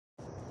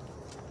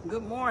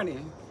Good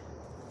morning.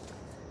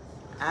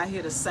 I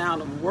hear the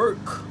sound of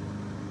work.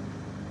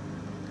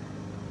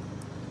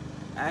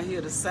 I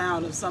hear the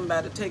sound of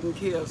somebody taking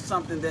care of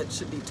something that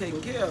should be taken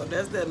care of.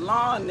 That's that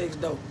lawn next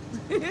door.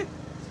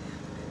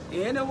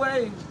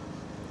 Anyway,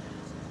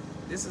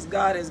 this is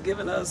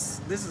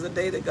a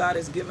day that God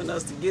has given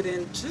us to get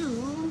into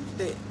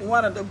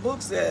one of the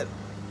books that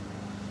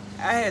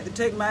I had to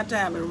take my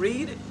time and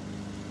read it,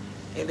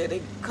 and that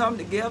they come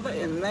together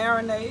and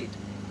marinate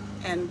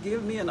and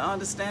give me an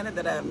understanding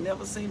that I have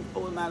never seen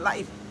before in my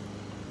life.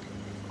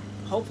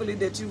 Hopefully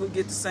that you will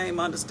get the same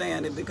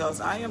understanding, because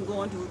I am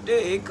going to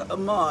take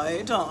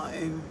my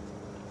time.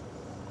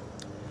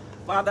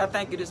 Father, I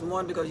thank you this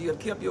morning because you have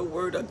kept your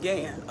word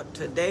again.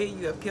 Today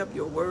you have kept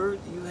your word.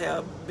 You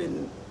have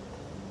been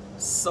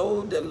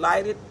so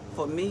delighted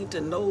for me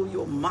to know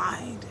your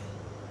mind.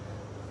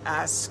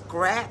 I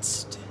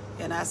scratched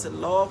and I said,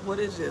 Lord, what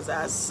is this?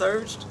 I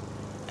searched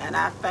and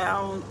I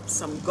found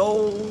some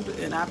gold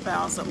and I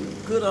found some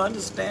good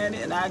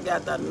understanding, and I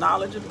got the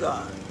knowledge of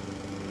God.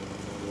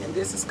 And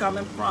this is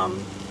coming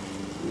from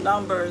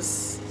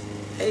Numbers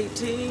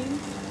 18.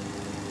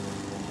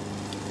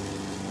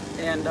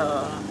 And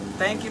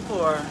thank you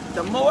for,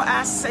 the more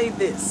I say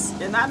this,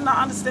 and I not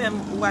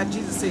understand why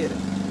Jesus said it.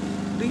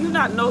 Do you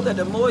not know that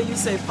the more you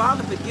say,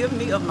 Father, forgive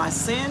me of my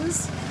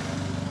sins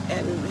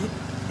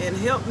and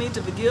help me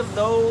to forgive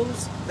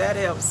those that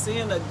have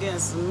sinned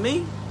against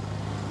me?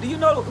 Do you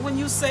know when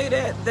you say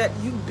that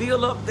you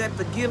build up that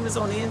forgiveness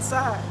on the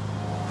inside?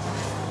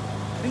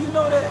 Do you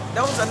know that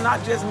those are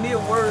not just mere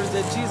words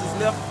that Jesus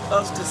left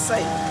us to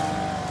say?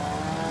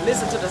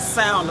 Listen to the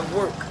sound of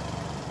work.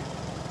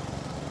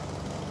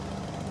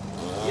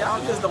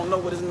 Y'all just don't know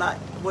what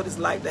it's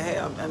like to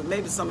have, and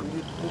maybe some of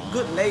you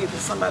good neighbors,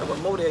 somebody will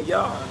mow their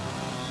yard,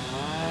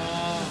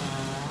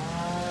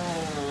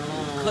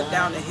 cut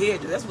down the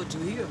hedges. That's what you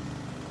hear.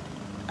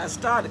 I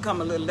started to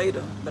come a little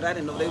later, but I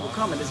didn't know they were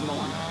coming this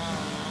morning.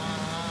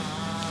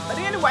 But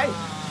anyway,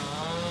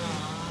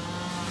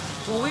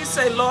 when we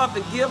say, Lord,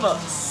 forgive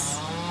us,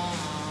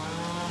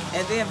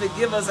 and then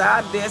forgive us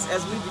our debts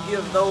as we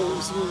forgive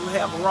those who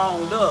have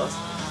wronged us,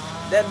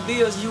 that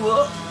builds you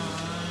up,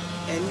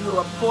 and you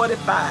are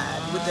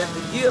fortified with that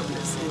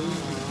forgiveness, and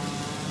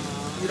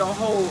you don't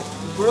hold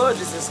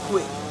grudges as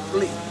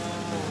quickly.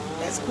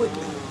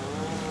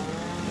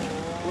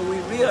 When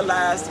we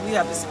realize we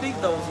have to speak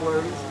those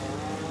words,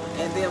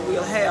 and then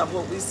we'll have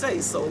what we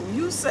say. So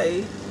you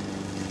say,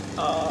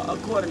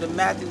 according to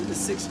Matthew the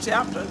 6th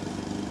chapter,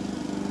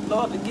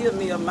 Lord, forgive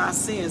me of my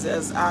sins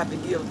as I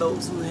forgive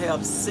those who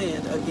have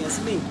sinned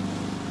against me.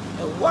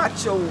 And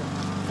watch your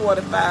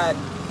fortified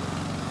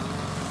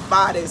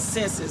body,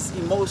 senses,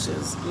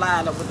 emotions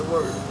line up with the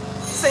word.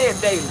 Say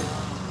it daily.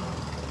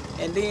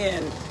 And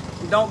then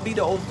don't be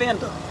the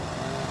offender.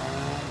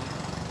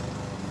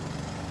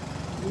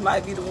 You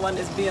might be the one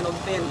that's being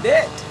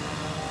offended,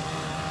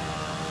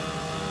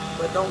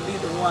 but don't be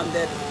the one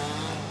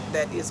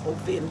that is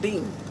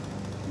offending.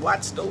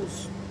 Watch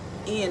those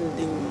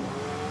ending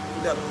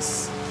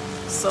letters,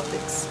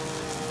 suffix.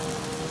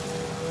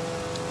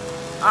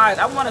 All right,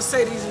 I want to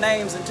say these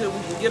names until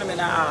we can get them in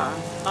our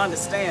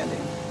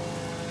understanding.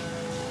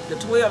 The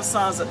 12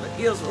 sons of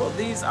Israel,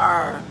 these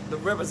are the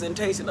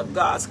representation of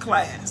God's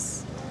class.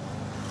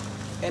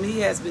 And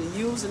he has been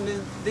using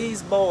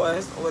these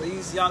boys, or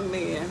these young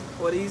men,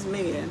 or these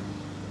men,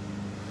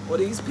 or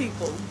these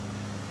people,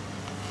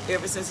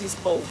 ever since he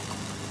spoke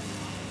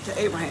to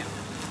Abraham.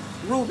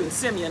 Reuben,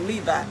 Simeon,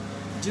 Levi,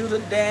 Judah,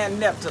 Dan,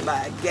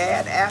 Naphtali,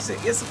 Gad, Asher,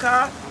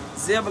 Issachar,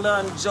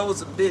 Zebulun,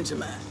 Joseph,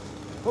 Benjamin.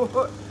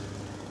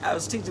 I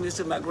was teaching this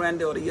to my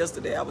granddaughter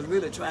yesterday. I was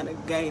really trying to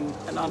gain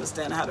and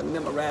understand how to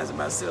memorize it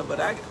myself,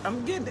 but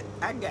I'm getting it.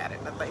 I got it,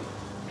 I think.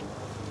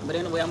 But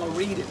anyway, I'm going to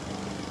read it.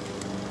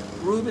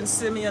 Reuben,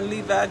 Simeon,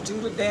 Levi,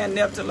 Judah, Dan,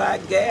 Naphtali,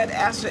 Gad,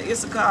 Asher,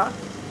 Issachar,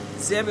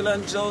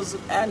 Zebulun,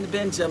 Joseph, and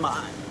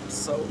Benjamin.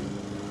 So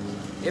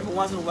every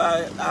once in a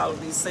while, I'll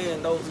be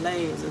saying those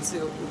names and see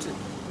what you.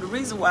 The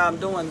reason why I'm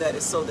doing that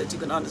is so that you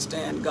can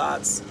understand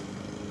God's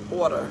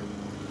order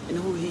and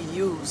who he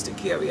used to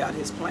carry out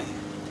his plan.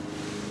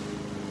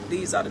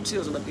 These are the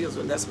children of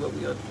Israel, and that's what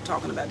we are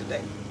talking about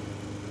today.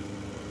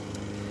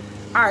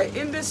 All right,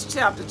 in this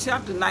chapter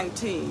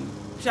 18,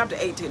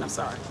 I'm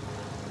sorry,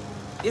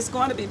 it's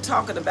going to be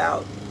talking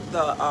about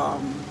the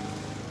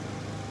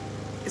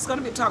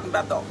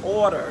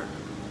order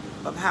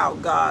of how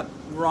God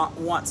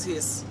wants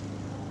his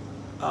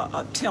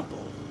a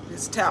temple,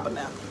 his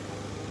tabernacle.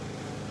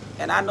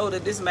 And I know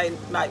that this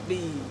might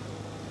be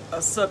a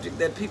subject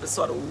that people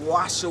sort of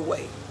wash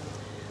away.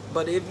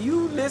 But if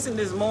you listen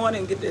this morning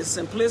and get the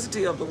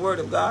simplicity of the Word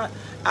of God,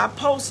 I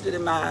posted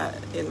in my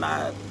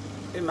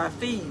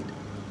feed.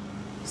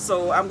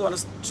 So I'm going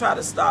to try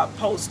to start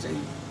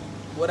posting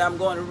what I'm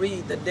going to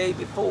read the day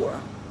before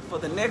for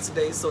the next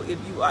day. So if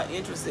you are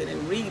interested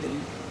in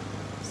reading,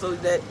 so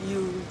that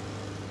you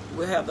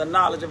will have the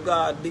knowledge of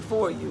God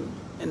before you,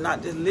 and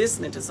not just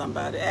listening to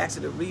somebody,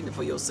 actually reading it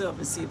for yourself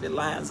and see if it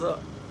lines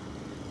up,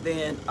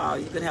 then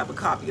you can have a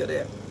copy of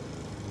that.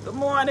 Good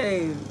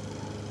morning,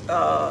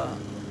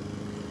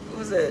 what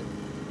was it,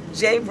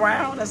 Jay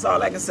Brown? That's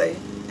all I can say.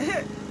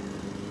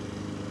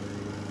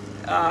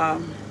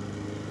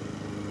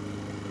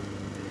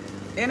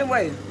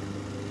 Anyway,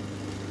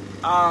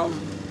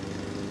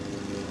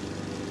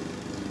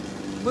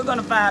 we're going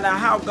to find out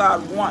how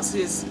God wants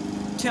his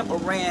temple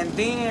ran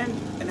then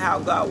and how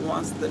God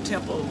wants the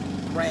temple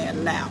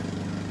ran now.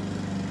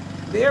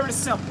 Very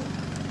simple.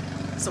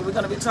 So we're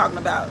going to be talking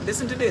about,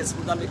 listen to this,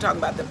 we're going to be talking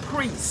about the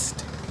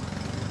priest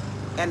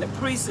and the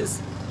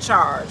priest's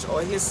charge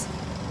or his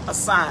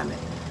assignment.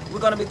 We're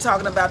going to be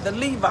talking about the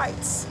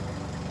Levites,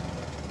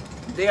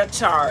 their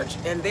charge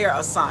and their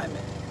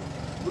assignment.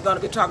 We're going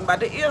to be talking about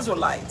the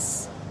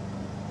Israelites,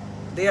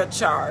 their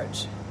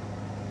charge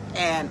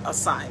and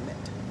assignment.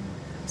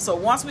 So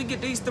once we get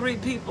these three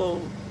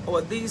people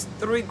or these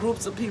three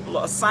groups of people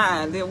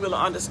assigned, then we'll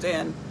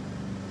understand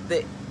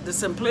the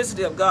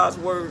simplicity of God's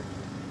word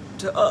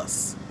to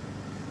us.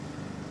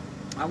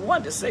 I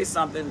wanted to say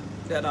something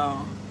that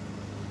I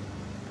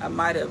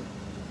might have,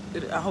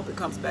 I hope it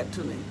comes back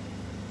to me.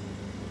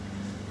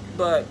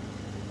 But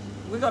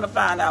we're going to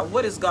find out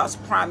what is God's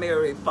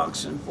primary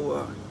function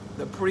for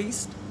the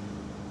priest.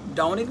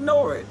 Don't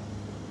ignore it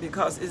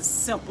because it's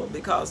simple.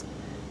 Because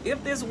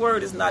if this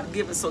word is not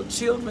given so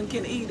children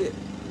can eat it,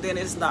 then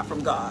it's not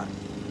from God.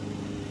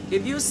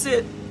 If you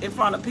sit in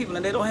front of people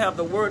and they don't have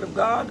the word of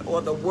God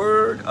or the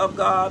word of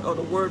God or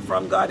the word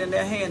from God in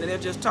their hand and they're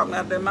just talking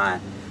out of their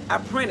mind. I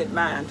printed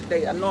mine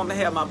today. I normally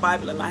have my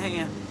Bible in my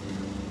hand.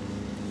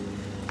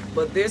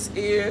 But this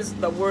is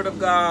the word of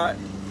God.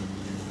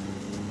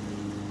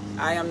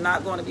 I am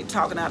not going to be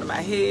talking out of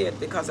my head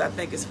because I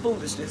think it's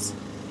foolishness.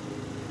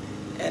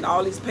 And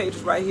all these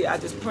pages right here, I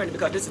just printed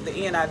because this is the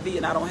NIV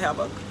and I don't have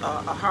a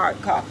hard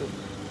copy.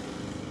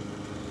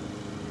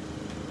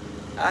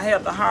 I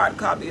have the hard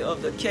copy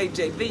of the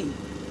KJV.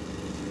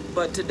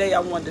 But today I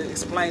wanted to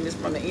explain this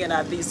from the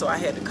NIV, so I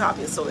had to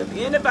copy it. So if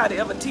anybody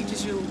ever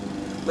teaches you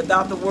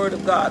without the word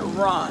of God,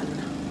 run.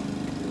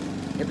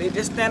 If they're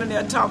just standing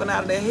there talking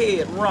out of their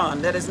head,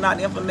 run. That is not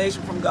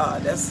information from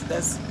God. That's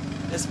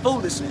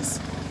foolishness.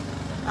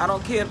 I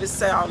don't care if it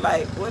sounds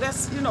like, well,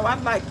 that's, you know, I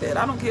like that.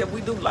 I don't care if we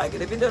do like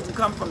it. If it doesn't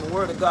come from the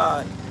word of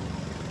God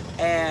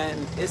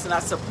and it's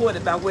not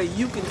supported by where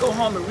you can go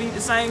home and read the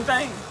same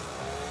thing,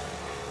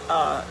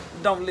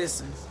 don't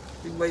listen.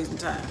 You're wasting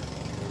time.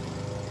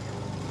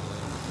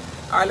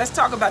 All right, let's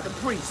talk about the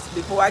priest.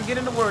 Before I get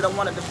in the word, I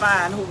want to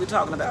define who we're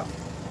talking about.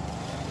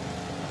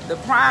 The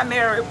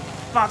primary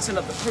function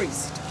of the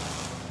priest.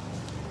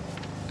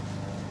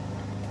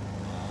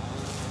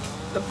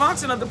 The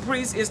function of the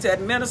priest is to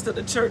administer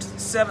the church's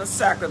 7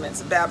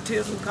 sacraments: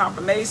 baptism,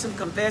 confirmation,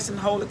 confession,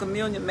 Holy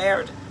Communion,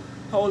 marriage,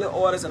 holy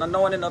orders, and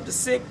anointing of the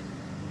sick.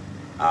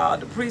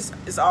 The priest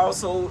is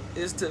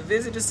to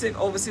visit the sick,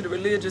 oversee the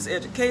religious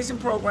education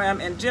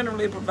program, and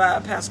generally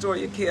provide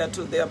pastoral care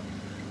to their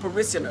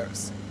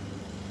parishioners.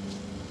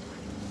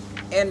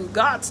 In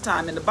God's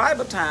time, in the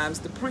Bible times,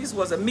 the priest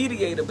was a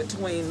mediator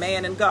between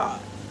man and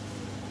God.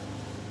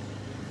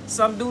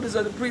 Some duties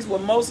of the priest were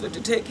mostly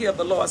to take care of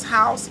the Lord's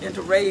house and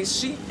to raise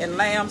sheep and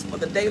lambs for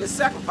the daily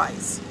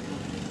sacrifice.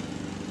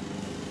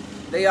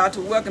 They are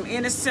to welcome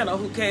any sinner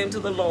who came to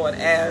the Lord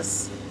to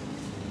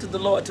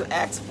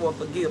ask for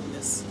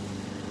forgiveness.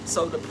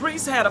 So the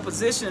priest had a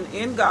position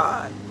in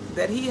God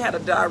that he had a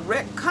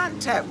direct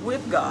contact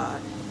with God.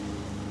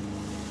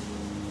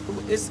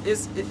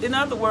 In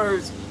other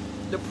words,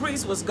 the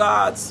priest was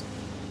God's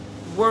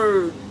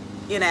word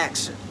in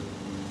action.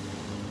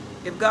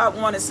 If God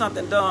wanted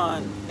something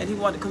done and he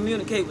wanted to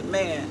communicate with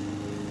man,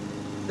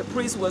 the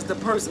priest was the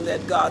person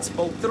that God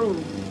spoke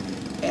through,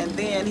 and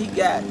then he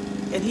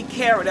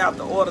carried out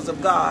the orders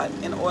of God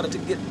in order to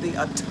get the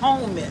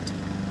atonement.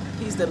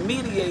 He's the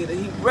mediator.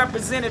 He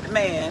represented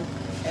man,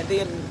 and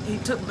then he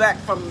took back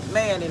from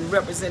man and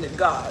represented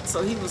God.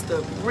 So he was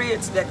the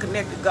bridge that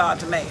connected God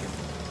to man.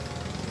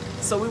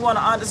 So we want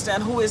to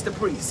understand, who is the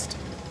priest?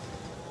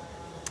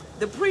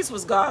 The priest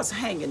was God's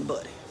hanging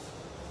buddy,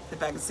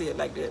 if I can see it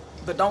like that.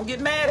 But don't get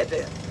mad at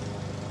that.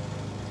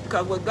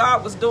 Because what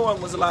God was doing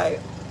was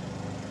like,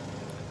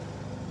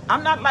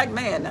 I'm not like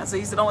man now. So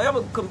he said, don't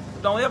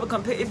ever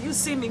compare. If you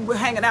see me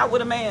hanging out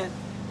with a man,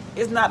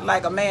 it's not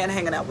like a man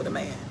hanging out with a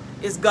man.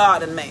 It's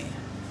God and man.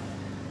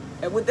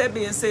 And with that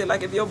being said,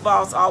 like if your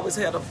boss always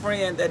had a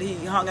friend that he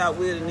hung out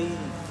with and he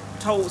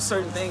told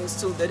certain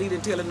things to that he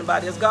didn't tell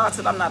anybody else, God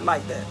said, I'm not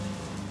like that.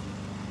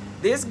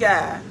 This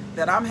guy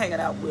that I'm hanging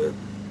out with,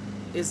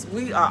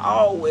 we are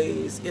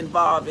always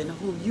involved in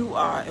who you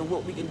are and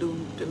what we can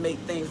do to make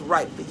things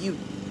right for you.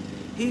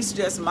 He's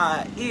just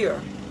my ear,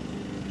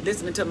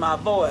 listening to my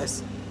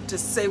voice to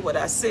say what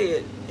I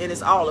said, and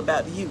it's all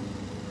about you.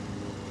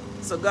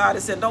 So God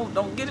has said,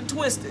 don't get it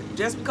twisted.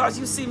 Just because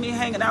you see me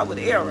hanging out with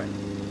Aaron,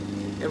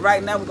 and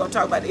right now we're going to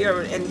talk about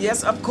Aaron, and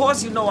yes, of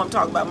course you know I'm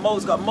talking about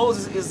Moses, because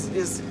Moses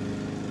is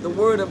the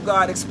word of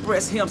God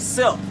expressed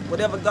himself.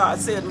 Whatever God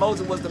said,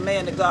 Moses was the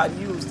man that God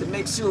used to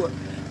make sure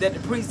that the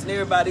priests and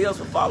everybody else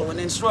were following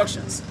the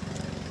instructions.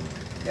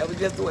 That was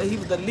just the way he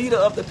was the leader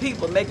of the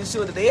people, making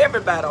sure that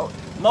everybody,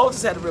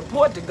 Moses had to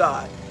report to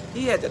God.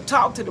 He had to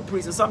talk to the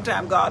priest, and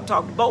sometimes God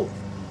talked to both.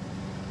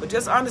 But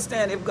just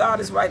understand, if God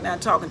is right now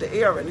talking to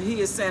Aaron,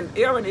 he is saying,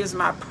 Aaron is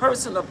my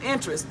person of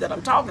interest that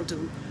I'm talking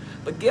to.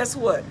 But guess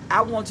what?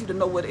 I want you to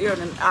know what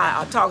Aaron and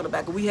I are talking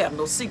about, because we have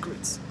no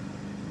secrets.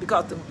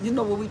 Because you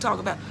know what we talk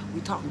about?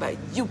 We talking about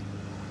you.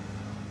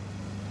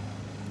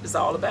 It's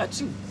all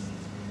about you.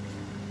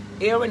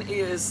 Aaron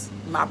is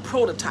my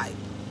prototype.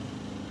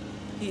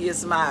 He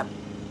is my,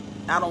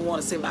 I don't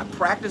want to say my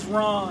practice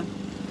run,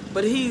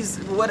 but he's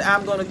what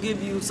I'm going to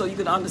give you so you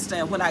can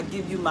understand when I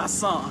give you my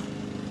son.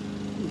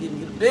 I'm giving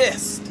you the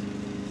best.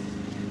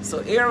 So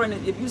Aaron,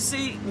 if you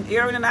see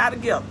Aaron and I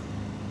together,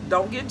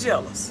 don't get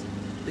jealous,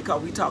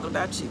 because we're talking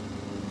about you.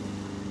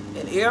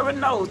 And Aaron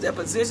knows that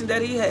position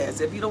that he has.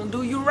 If he don't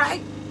do you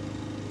right,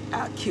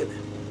 I'll kill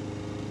him.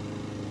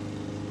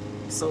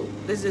 So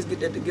let's just get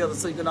that together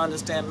so you can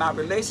understand my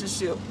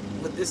relationship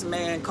with this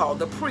man called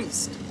the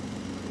priest.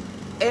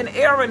 And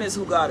Aaron is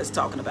who God is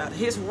talking about,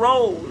 his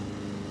role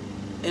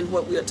in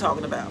what we are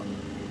talking about.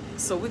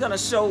 So we're going to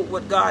show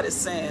what God is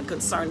saying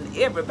concerning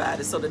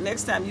everybody. So the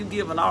next time you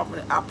give an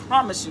offering, I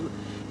promise you,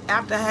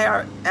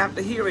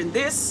 after hearing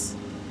this,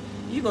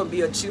 you're going to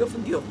be a cheerful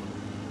giver.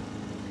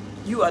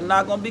 You are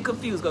not going to be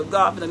confused, because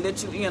God is going to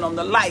let you in on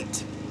the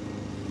light.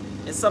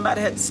 And somebody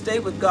had to stay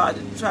with God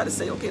and try to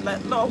say, okay,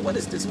 Lord, what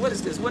is this? What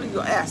is this? What are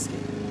you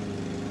asking?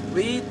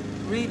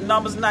 Read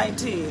Numbers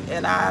 19.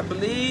 And I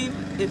believe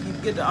if you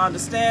get to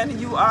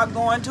understand, you are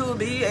going to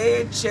be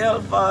a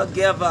cheerful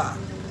giver.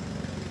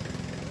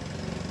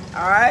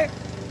 All right?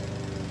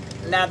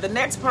 Now, the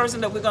next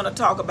person that we're going to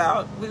talk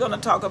about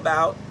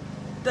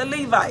the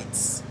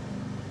Levites.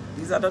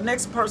 These are the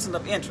next person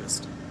of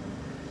interest.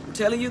 I'm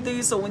telling you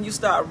these so when you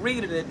start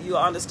reading it, you'll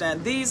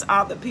understand. These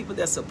are the people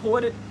that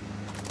supported.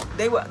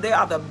 They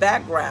are the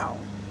background.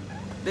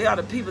 They are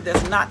the people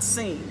that's not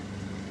seen.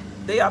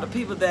 They are the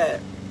people that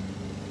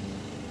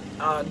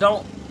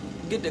don't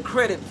get the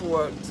credit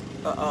for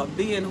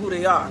being who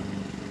they are.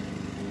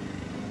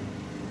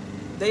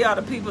 They are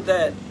the people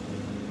that,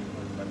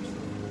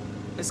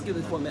 excuse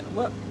me for a minute,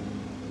 what?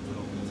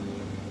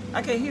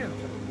 I can't hear.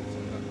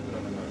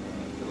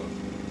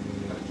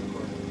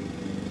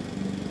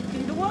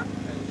 Can you do what?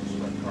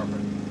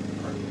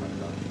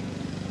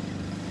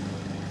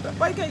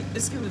 Why can't,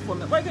 excuse me for a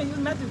minute, why can't you use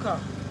Matthew's car?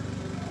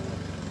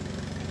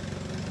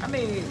 I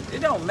mean,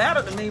 it don't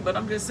matter to me, but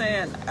I'm just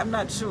saying, I'm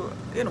not sure.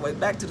 Anyway,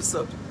 back to the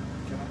subject.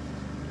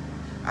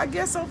 I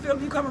guess so,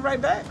 Philip, you coming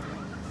right back?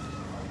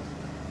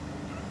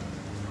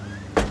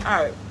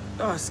 All right.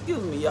 Oh,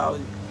 excuse me, y'all.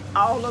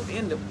 All up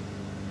in the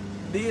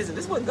business.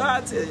 This is what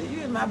God says.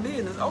 You in my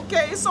business.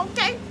 Okay, it's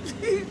okay.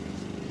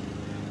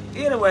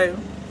 Anyway,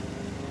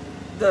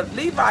 the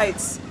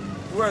Levites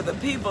were the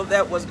people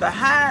that was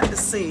behind the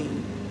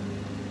scene,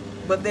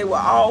 but they were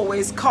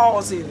always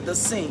causing the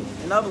scene.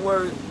 In other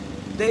words,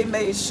 they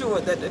made sure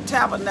that the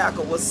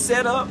tabernacle was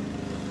set up,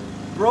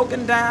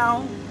 broken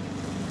down,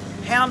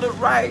 handled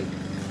right.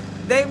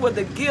 They were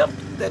the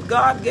gift that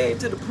God gave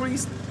to the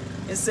priest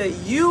and said,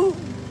 you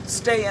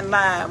stay in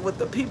line with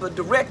the people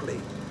directly.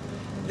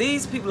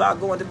 These people are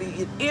going to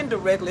be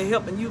indirectly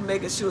helping you,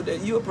 making sure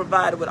that you are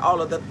provided with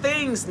all of the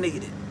things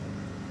needed.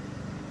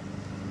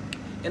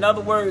 In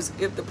other words,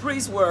 if the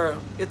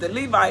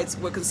Levites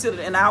were considered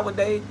in our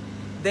day,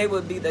 they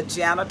would be the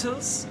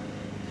janitors,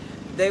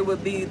 they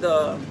would be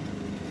the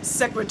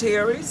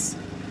secretaries,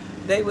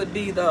 they would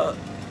be the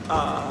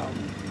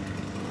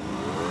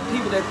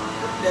people that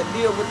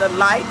deal with the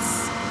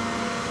lights,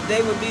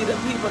 they would be the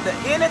people that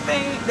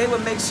anything, they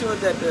would make sure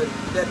that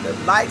the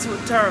lights were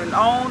turned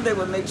on, they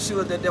would make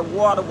sure that the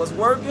water was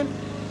working,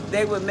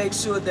 they would make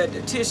sure that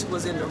the tissue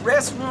was in the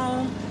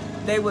restroom,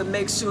 they would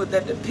make sure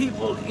that the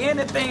people,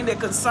 anything that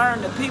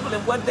concerned the people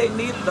and what they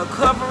needed, the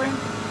covering,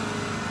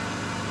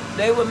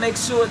 they would make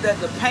sure that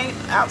the paint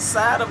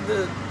outside of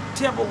the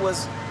temple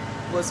was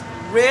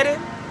ready.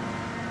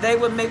 They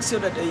would make sure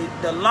that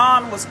the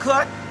lawn was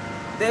cut.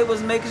 They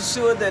was making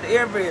sure that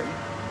every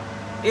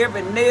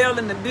nail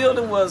in the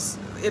building was,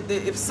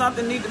 if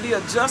something needed to be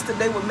adjusted,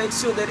 they would make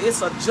sure that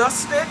it's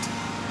adjusted.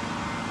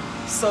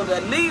 So the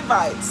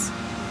Levites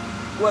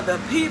were the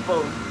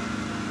people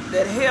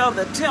that held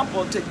the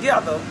temple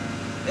together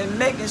and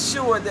making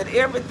sure that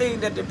everything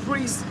that the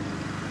priests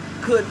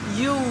could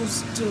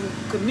use to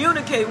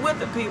communicate with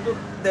the people,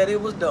 that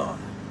it was done.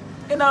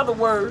 In other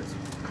words,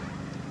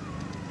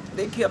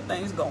 they kept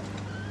things going.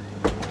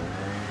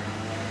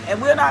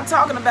 And we're not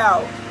talking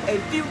about a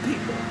few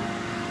people.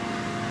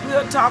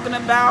 We're talking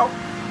about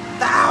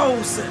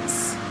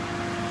thousands.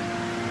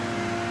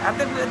 I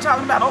think we're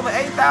talking about over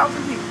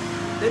 8,000 people,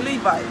 the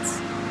Levites.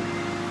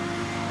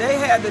 They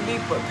had to be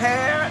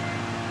prepared.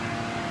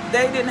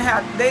 They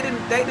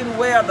didn't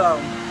wear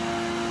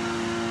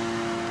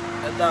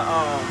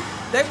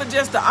they were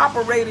just the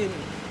operating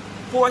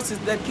forces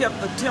that kept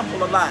the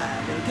temple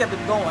alive and kept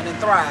it going and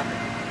thriving.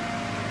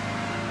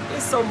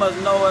 There's so much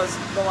noise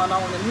going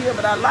on in here,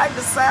 but I like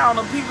the sound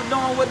of people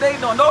doing what they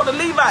doing. Those are the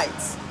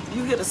Levites.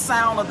 You hear the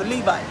sound of the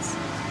Levites.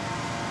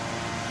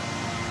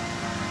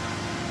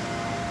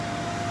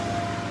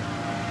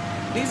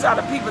 These are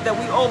the people that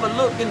we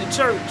overlook in the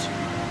church.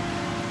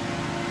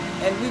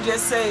 And we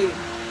just say,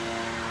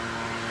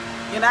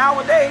 in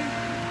our day,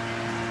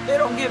 they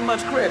don't get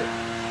much credit.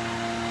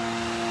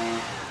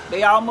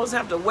 They almost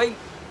have to wait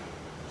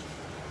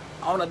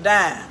on a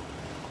dime.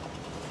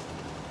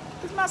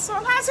 It's my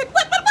son. I said,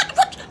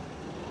 what?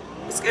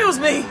 Excuse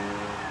me.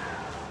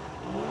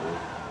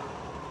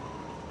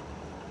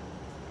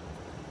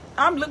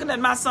 I'm looking at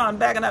my son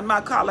backing up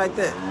my car like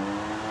that.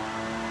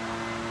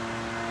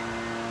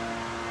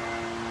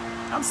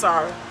 I'm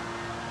sorry.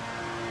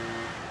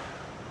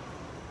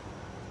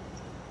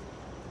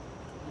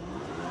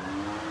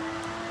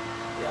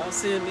 Y'all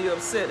seeing me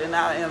upset, and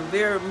I am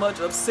very much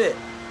upset.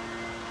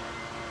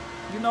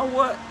 You know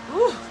what?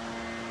 Whew.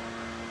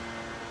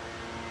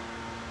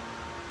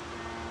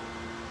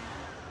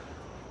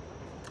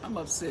 I'm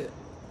upset.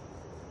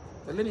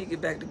 But let me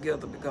get back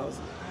together because,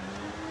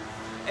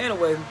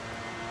 anyway,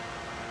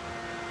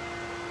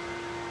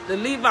 the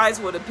Levites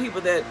were the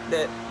people that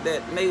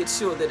made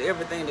sure that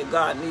everything that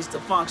God needs to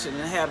function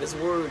and have His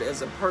word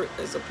as a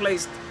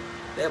place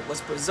that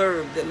was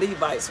preserved. The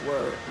Levites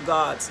were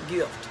God's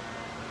gift.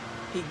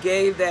 He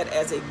gave that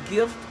as a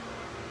gift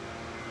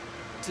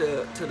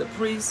to the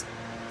priest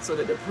so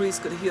that the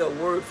priest could hear a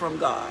word from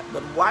God.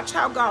 But watch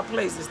how God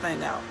plays this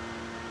thing out.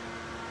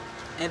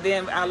 And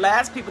then our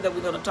last people that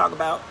we're going to talk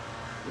about,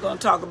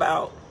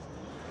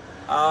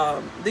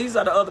 these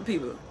are the other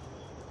people.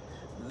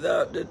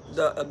 The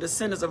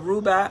descendants of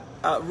Reuben,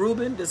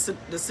 the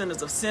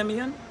descendants of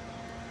Simeon,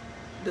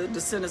 the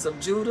descendants of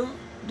Judah,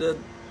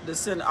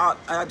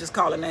 I just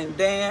call the name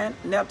Dan,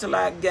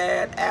 Naphtali,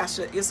 Gad,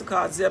 Asher,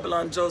 Issachar,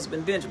 Zebulun, Joseph,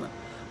 and Benjamin.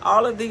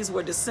 All of these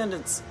were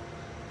descendants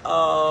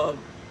of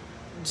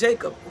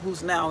Jacob,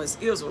 who's now is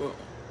Israel.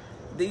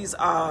 These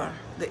are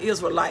the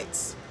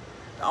Israelites.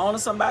 The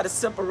only somebody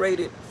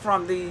separated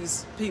from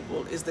these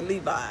people is the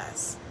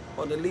Levites,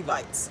 or the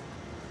Levites.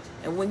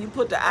 And when you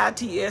put the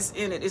ITS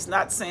in it, it's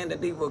not saying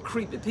that they were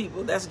creepy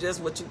people. That's just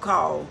what you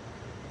call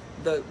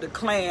the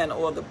clan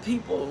or the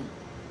people.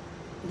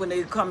 When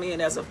they come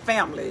in as a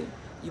family,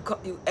 you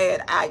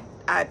add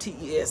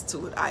ITES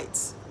to it,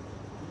 ites.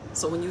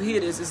 So when you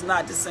hear this, it's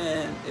not just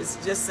saying, it's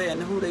just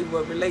saying who they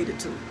were related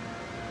to.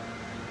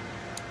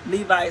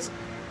 Levites,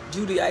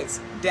 Judaites,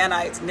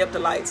 Danites,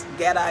 Naphtalites,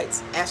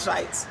 Gadites,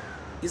 Asherites,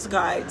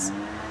 Issacharites.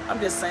 I'm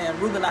just saying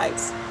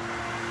Reubenites.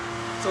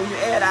 So when you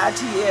add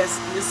ITS,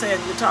 you're saying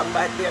you're talking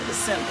about their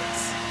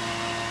descendants.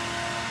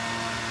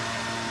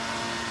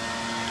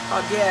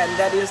 Again,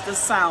 that is the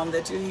sound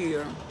that you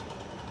hear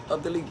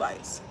of the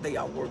Levites. They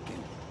are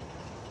working.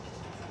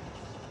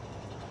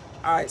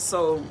 All right,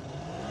 so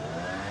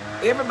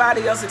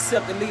everybody else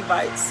except the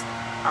Levites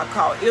are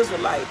called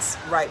Israelites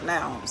right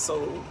now.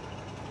 So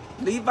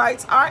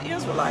Levites are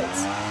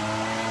Israelites,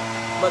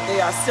 but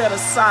they are set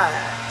aside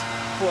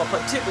for a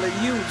particular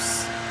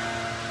use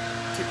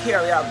to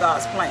carry out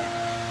God's plan.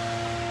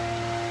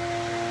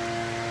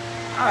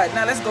 All right,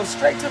 now let's go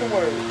straight to the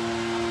word.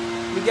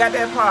 We got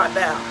that part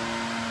down.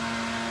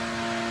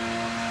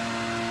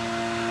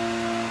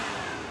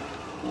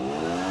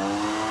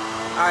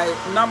 All right,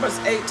 Numbers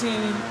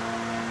 18.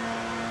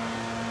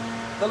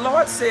 The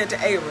Lord said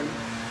to Aaron,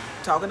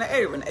 talking to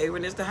Aaron,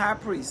 Aaron is the high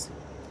priest.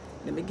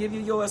 Let me give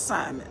you your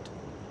assignment.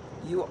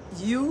 You,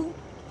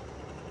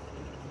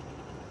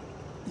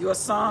 your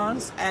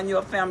sons, and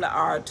your family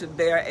are to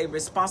bear the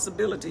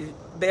responsibility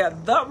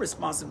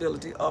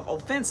of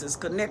offenses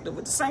connected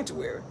with the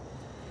sanctuary.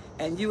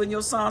 And you and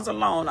your sons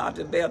alone are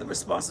to bear the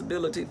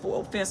responsibility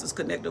for offenses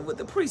connected with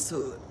the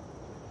priesthood.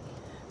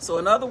 So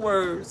in other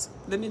words,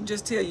 let me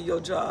just tell you your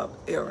job,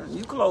 Aaron.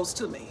 You close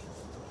to me.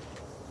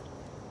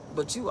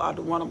 But you are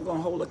the one I'm going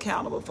to hold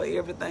accountable for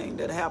everything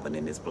that happened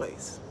in this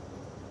place.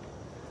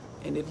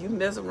 And if you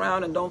mess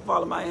around and don't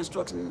follow my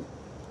instruction,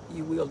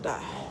 you will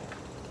die.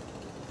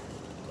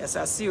 That's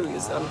how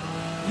serious.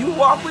 You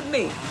walk with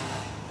me.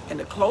 And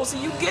the closer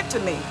you get to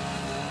me,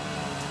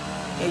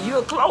 and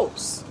you're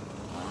close,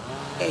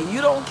 and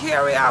you don't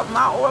carry out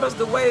my orders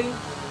the way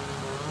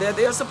that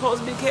they're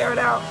supposed to be carried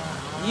out,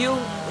 you,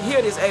 hear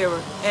this,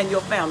 Aaron, and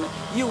your family,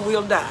 you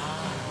will die.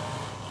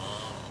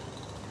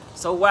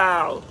 So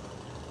while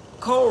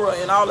Korah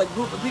and all that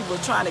group of people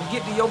are trying to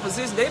get to your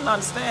position, they don't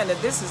understand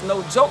that this is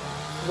no joke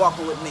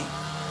walking with me.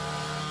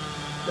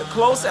 The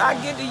closer I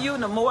get to you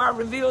and the more I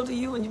reveal to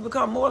you and you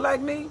become more like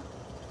me,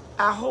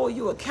 I hold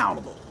you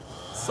accountable.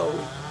 So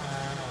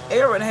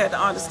Aaron had to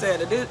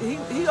understand that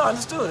he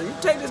understood it. You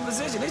take this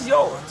position, it's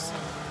yours.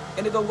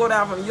 And it's going to go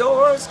down from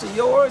yours to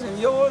yours and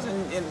yours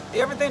and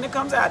everything that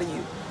comes out of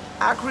you.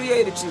 I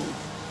created you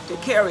to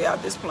carry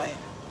out this plan.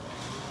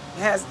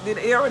 Did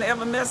Aaron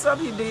ever mess up?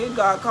 He did.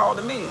 God called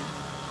him in.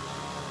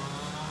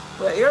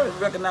 But Aaron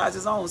recognized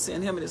his own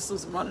sin. Him and his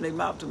sister running their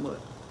mouth too much.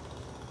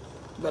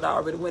 But I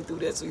already went through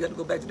that, so you have to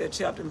go back to that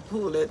chapter and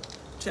pull that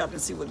chapter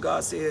and see what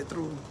God said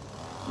through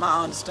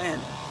my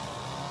understanding.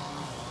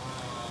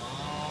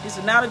 He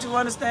said, now that you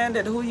understand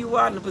that who you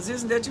are and the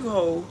position that you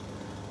hold,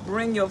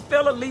 bring your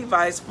fellow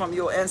Levites from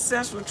your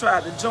ancestral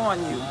tribe to join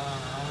you.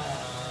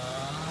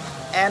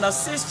 and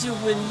assist you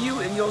when you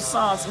and your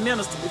sons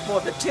minister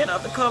before the tent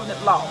of the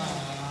covenant law.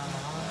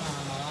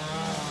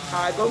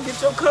 All right, go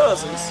get your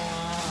cousins.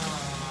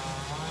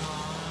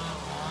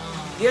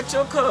 Get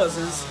your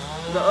cousins,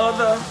 the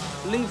other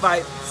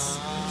Levites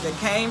that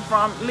came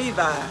from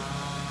Levi.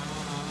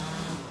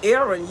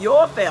 Aaron,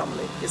 your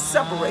family is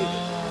separated.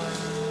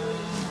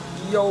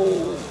 Your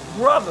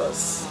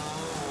brothers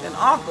and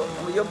uncle,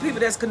 and your people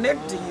that's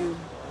connected to you,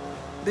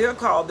 they're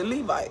called the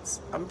Levites.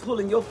 I'm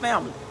pulling your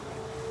family.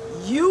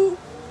 You,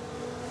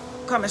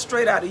 coming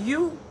straight out of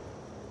you,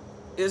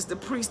 is the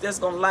priest that's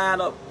going to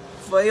line up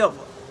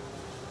forever.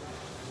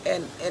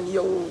 And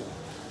your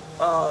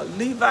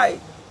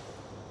Levite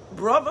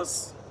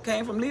brothers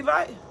came from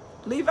Levi.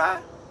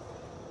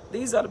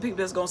 These are the people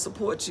that's going to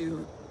support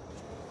you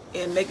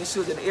in making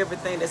sure that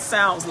everything that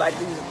sounds like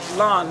these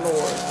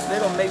lawnmowers, they're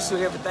going to make sure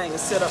everything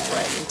is set up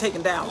right and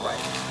taken down right.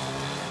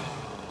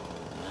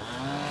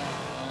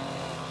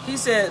 He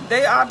said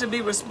they are to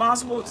be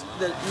responsible,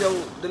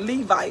 the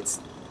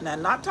Levites, now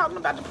not talking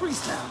about the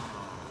priests now.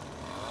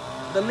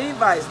 The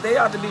Levites, they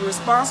are to be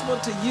responsible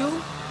to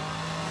you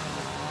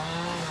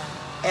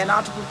and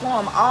are to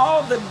perform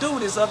all the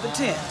duties of the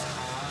tent.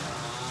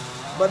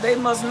 But they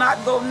must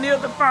not go near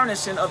the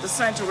furnishing of the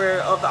sanctuary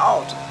of the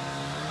altar.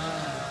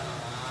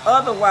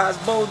 Otherwise,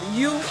 both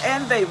you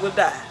and they will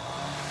die.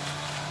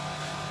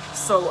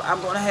 So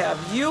I'm going to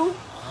have you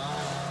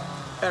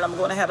and I'm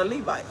going to have the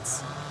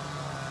Levites.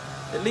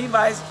 The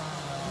Levites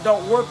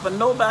don't work for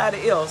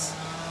nobody else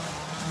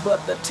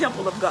but the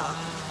temple of God.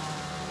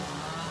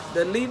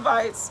 The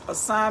Levites'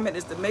 assignment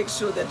is to make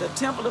sure that the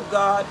temple of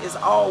God is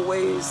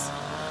always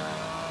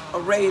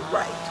arrayed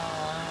right.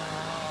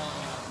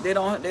 They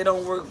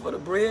don't work for the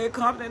bread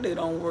company. They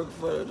don't work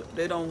for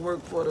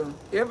the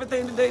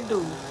everything that they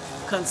do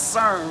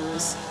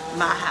concerns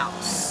my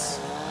house.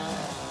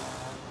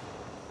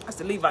 That's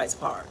the Levites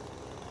part.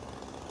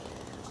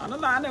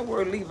 Underline that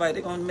word Levite.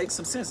 They're gonna make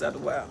some sense after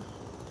a while.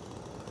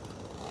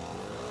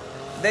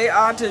 They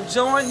are to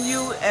join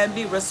you and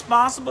be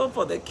responsible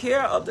for the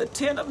care of the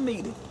tent of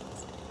meeting,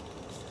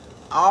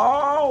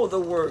 all the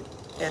work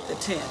at the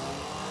tent,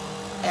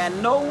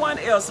 and no one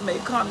else may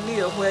come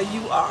near where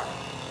you are.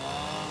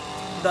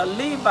 The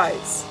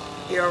Levites,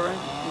 Aaron,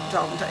 you're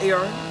talking to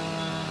Aaron,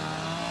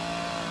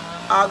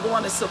 are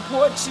going to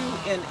support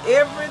you in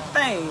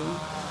everything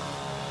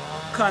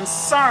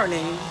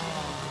concerning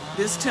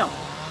this temple.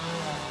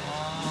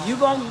 You're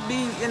going to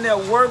be in there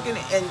working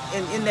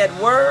and in that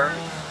word.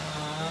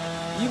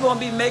 You're going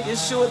to be making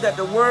sure that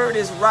the word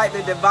is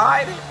rightly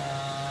divided.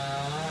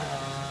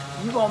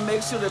 You're going to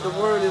make sure that the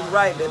word is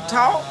rightly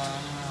taught.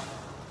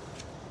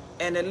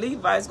 And the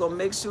Levites going to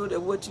make sure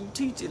that what you're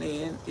teaching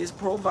in is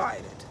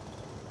provided.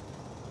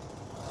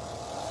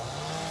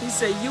 He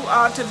said, you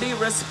are to be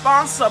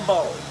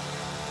responsible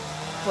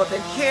for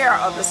the care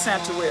of the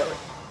sanctuary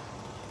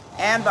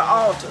and the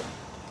altar,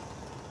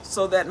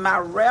 so that my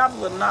wrath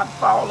will not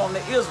fall on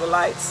the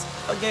Israelites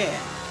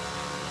again.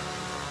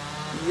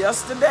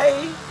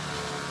 Yesterday,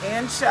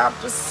 in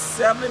chapter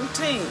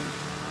 17,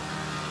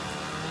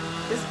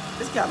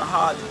 it's kind of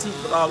hard to teach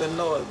with all the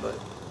noise, but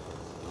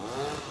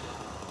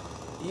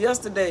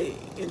yesterday,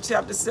 in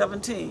chapter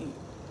 17,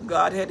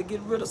 God had to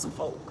get rid of some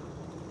folk.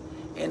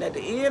 And at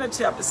the end of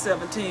chapter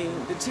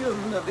 17, the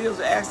children of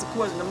Israel asked the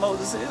question to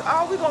Moses, said,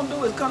 all we're going to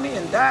do is come here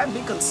and die and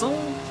be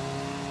consumed?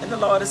 And the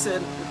Lord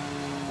said,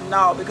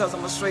 no, because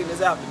I'm going to straighten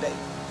this out today.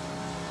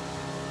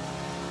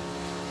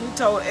 He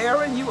told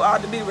Aaron, you are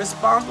to be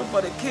responsible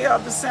for the care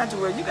of the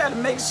sanctuary. You got to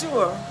make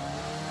sure,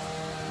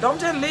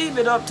 don't just leave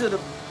it up to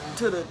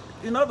the,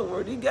 in other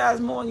words, you guys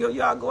mowing your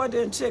yard, go out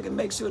there and check and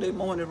make sure they're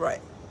mowing it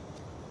right.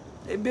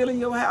 They're building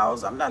your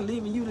house. I'm not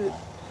leaving you to,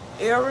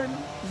 Aaron,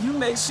 you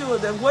make sure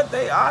that what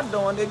they are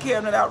doing, they're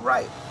carrying it out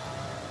right.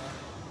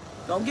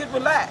 Don't get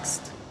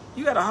relaxed.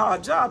 You got a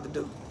hard job to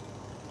do.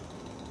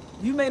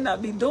 You may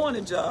not be doing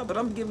the job, but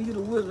I'm giving you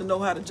the wisdom to know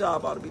how the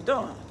job ought to be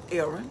done,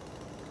 Aaron.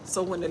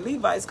 So when the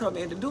Levites come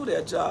in to do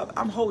their job,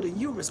 I'm holding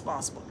you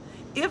responsible.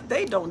 If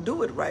they don't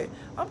do it right,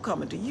 I'm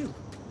coming to you.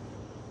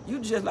 You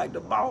just like the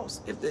boss.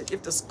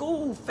 If the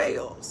school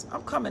fails,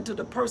 I'm coming to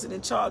the person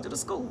in charge of the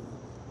school.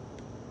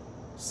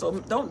 So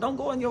don't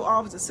go in your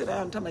office and sit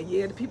down and tell me,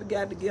 yeah, the people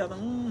got together.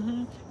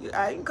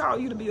 I didn't call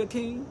you to be a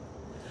king.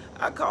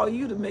 I call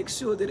you to make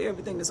sure that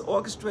everything is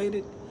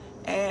orchestrated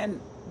and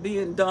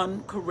being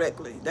done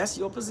correctly. That's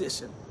your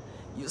position.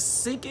 You're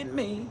seeking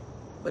me,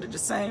 but at the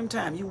same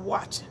time, you're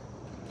watching.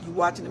 You're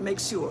watching to make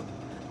sure.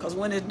 Because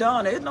when it's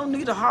done, there's no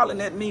need to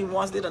hollering at me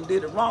once they done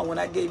did it wrong when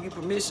I gave you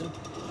permission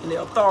and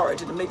the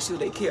authority to make sure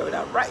they carry it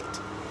out right.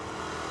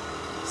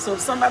 So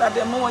if somebody out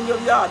there mowing your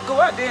yard, go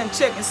out there and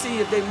check and see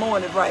if they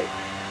mowing it right.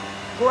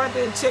 Go out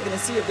there and check it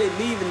and see if they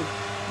leaving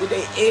with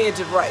their edge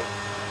it right.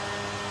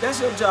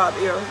 That's your job,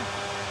 Aaron.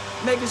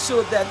 Making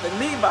sure that the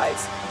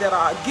Levites that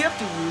are a gift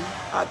to you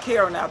are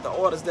carrying out the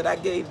orders that I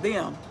gave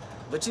them.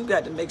 But you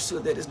got to make sure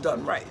that it's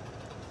done right.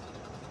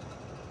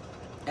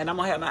 And I'm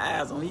going to have my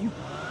eyes on you.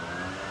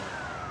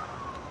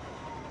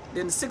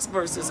 Then the 6th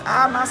verse says,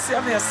 I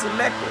myself have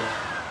selected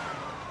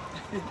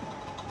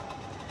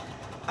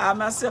I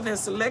myself have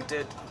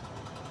selected.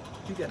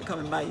 You got to come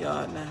in my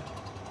yard now.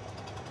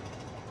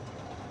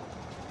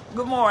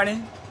 Good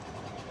morning.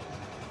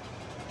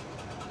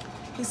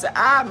 He said,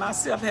 I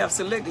myself have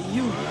selected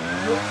you.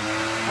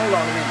 Hold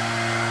on a minute.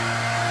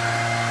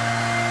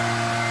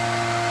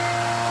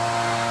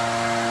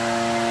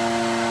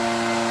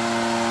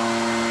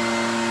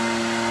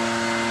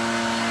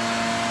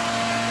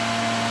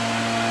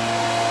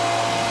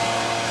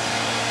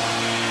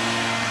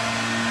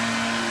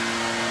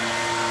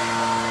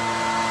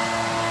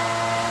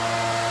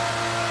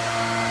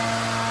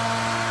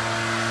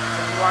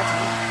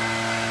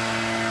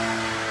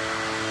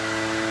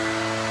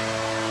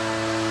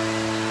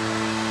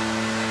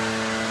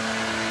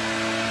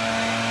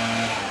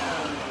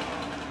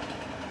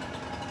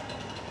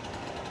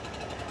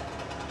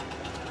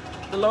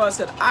 The Lord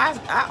said,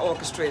 I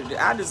orchestrated it.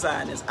 I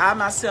designed this. I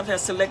myself have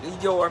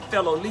selected your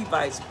fellow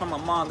Levites from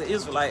among the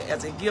Israelites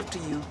as a gift to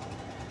you,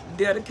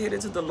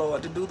 dedicated to the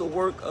Lord to do the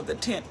work of the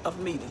tent of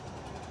meeting.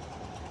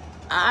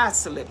 I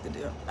selected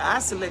them. I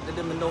selected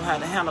them to know how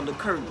to handle the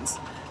curtains.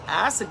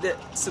 I selected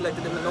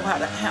them to know how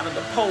to handle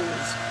the poles.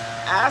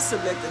 I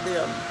selected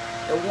them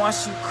that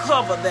once you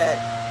cover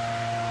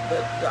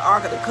that, the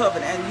Ark of the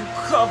Covenant, and you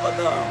cover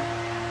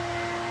the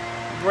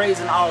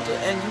brazen altar,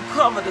 and you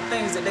cover the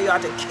things that they are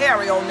to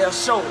carry on their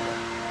shoulder.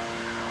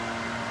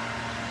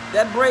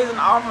 That brazen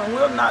offering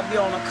will not be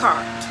on a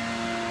cart.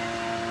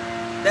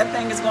 That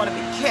thing is going to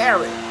be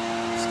carried.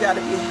 It's got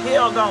to be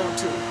held on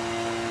to.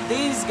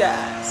 These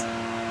guys,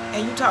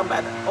 and you talk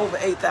about over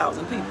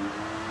 8,000 people.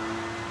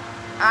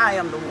 I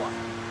am the one.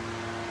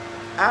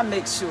 I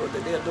make sure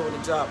that they're doing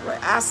the job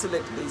right. I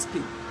selected these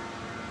people.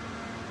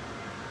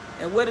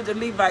 And where did the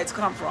Levites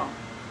come from?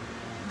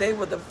 They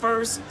were the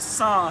first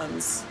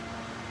sons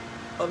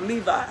of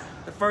Levi,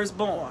 the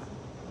firstborn,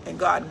 and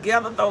God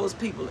gathered those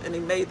people, and He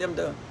made them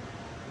the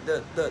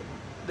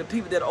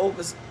people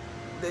that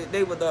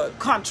they were the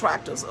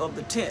contractors of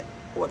the tent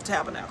or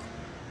tabernacle.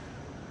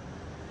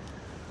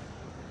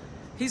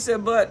 He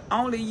said, but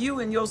only you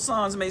and your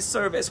sons may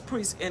serve as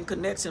priests in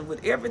connection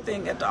with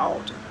everything at the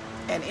altar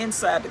and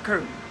inside the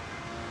curtain.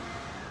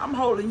 I'm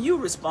holding you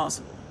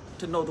responsible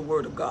to know the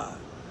word of God.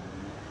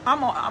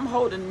 I'm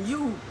holding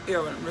you,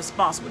 Aaron,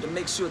 responsible to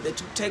make sure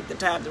that you take the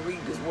time to read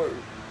this word.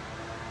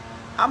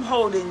 I'm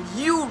holding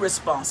you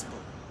responsible,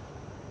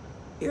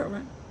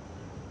 Aaron,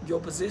 your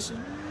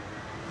position.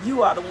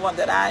 You are the one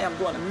that I am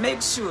going to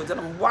make sure that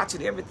I'm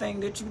watching everything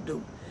that you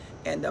do.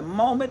 And the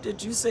moment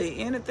that you say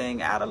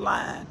anything out of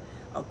line,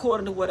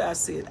 according to what I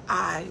said,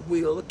 I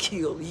will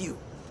kill you.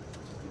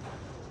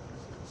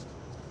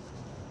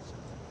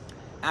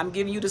 I'm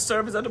giving you the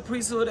service of the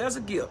priesthood as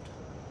a gift.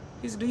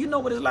 He said, do you know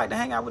what it's like to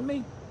hang out with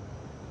me?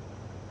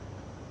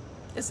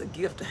 It's a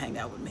gift to hang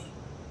out with me.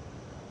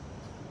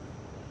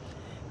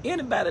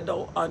 Anybody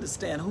don't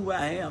understand who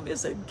I am,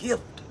 it's a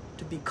gift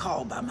to be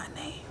called by my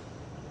name.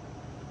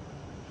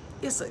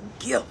 It's a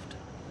gift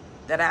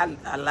that I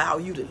allow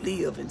you to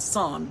live and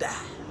some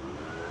die.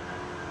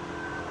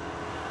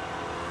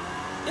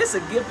 It's a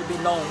gift to be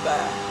known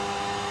by.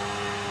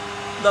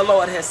 The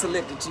Lord has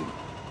selected you,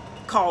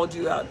 called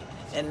you out,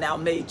 and now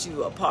made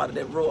you a part of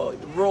that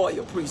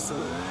royal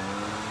priesthood.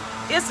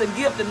 It's a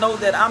gift to know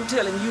that I'm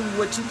telling you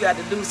what you got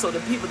to do, so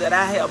the people that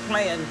I have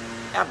planned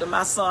after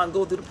my son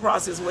go through the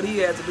process, what he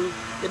has to do,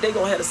 that they're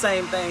going to have the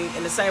same thing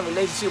and the same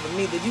relationship with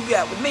me that you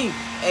got with me,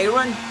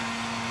 Aaron.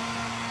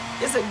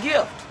 It's a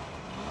gift.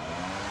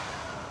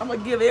 I'm going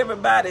to give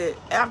everybody,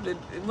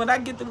 when I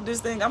get through this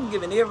thing, I'm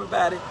giving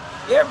everybody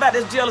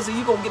that's jealous of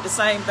you going to get the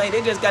same thing.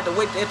 They just got to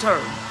wait their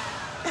turn.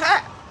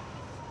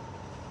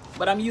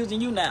 But I'm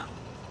using you now.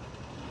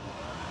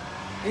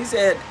 He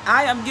said,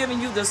 I am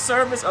giving you the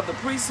service of the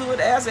priesthood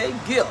as a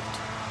gift.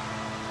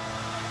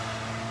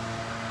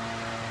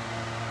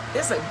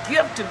 It's a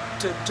gift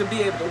to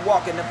be able to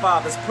walk in the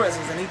Father's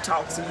presence and He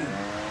talks to you.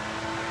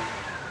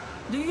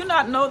 Do you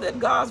not know that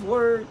God's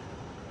word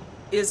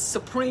is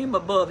supreme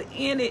above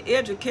any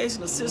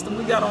educational system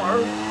we got on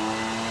earth?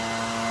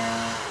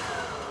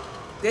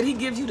 That He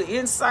gives you the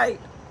insight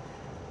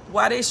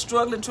while they're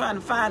struggling trying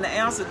to find the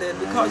answer, that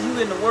because you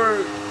in the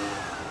word,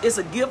 it's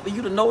a gift for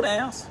you to know the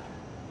answer.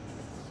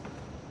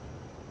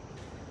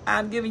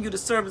 I'm giving you the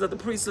service of the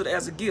priesthood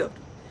as a gift.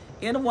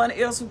 Anyone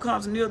else who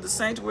comes near the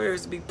sanctuary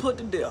is to be put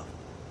to death.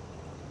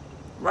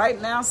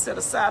 Right now, set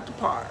aside the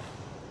part.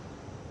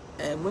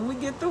 And when we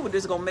get through with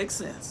this, it's going to make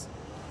sense.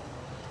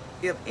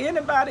 If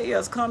anybody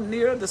else come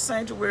near the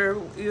sanctuary,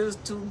 is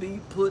to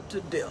be put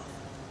to death.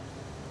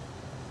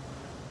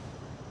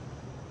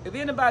 If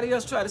anybody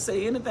else try to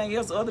say anything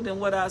else other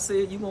than what I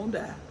said, you're going to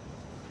die.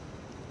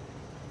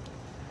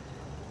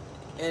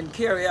 And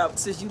carry out,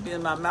 since you've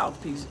been my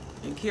mouthpiece,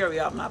 and carry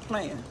out my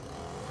plan.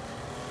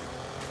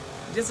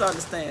 Just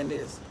understand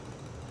this.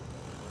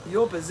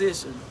 Your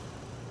position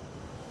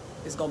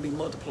is going to be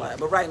multiplied.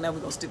 But right now, we're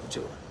going to stick with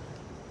yours.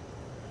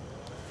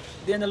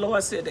 Then the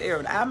Lord said to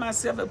Aaron, I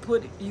myself have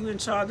put you in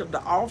charge of the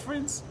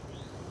offerings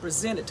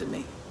presented to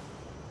me.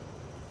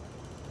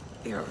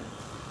 Aaron,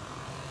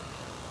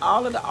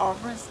 all of the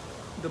offerings,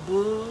 the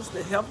bulls,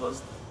 the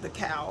heifers, the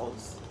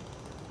cows.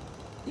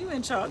 You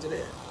in charge of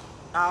that.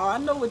 Oh, I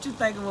know what you're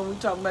thinking when we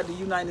talk about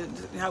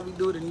how we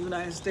do it in the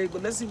United States,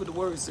 but let's see what the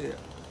word said.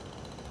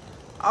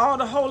 All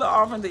the holy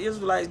offering the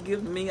Israelites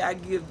give to me, I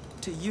give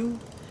to you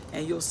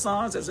and your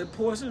sons as a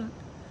portion,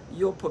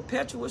 your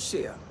perpetual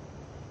share.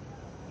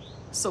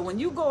 So when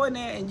you go in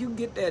there and you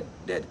get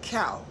that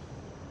cow,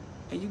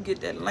 and you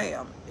get that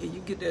lamb, and you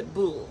get that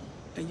bull,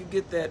 and you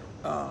get that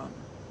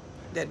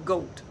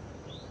goat,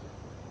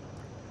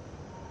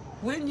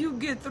 when you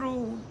get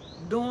through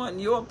doing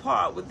your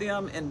part with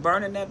them and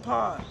burning that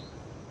part,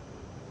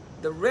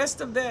 the rest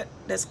of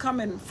that's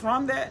coming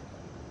from that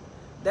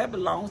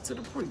belongs to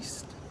the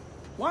priest.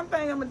 One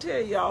thing I'm going to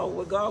tell y'all,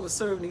 what God was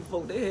serving these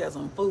folks, they had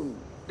some food.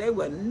 They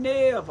were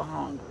never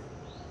hungry.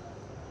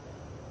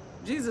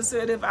 Jesus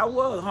said, if I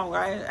was hungry,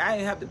 I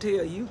ain't have to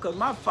tell you, because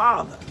my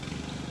Father,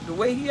 the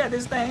way he had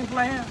this thing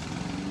planned,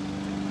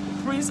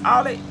 the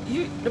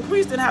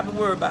priest didn't have to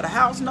worry about a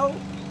house note.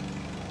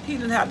 He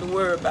didn't have to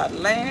worry about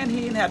land. He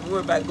didn't have to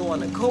worry about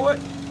going to court.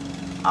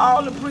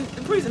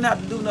 The priest didn't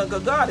have to do nothing,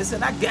 because God had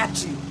said, I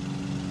got you.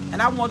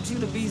 And I want you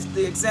to be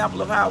the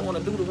example of how I want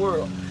to do the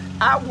world.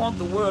 I want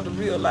the world to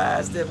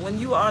realize that when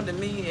you are under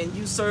me and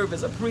you serve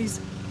as a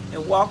priest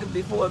and walking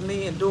before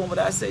me and doing what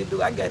I say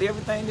do, I got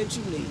everything that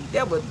you need.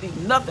 There would be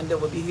nothing that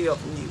would be held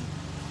from you.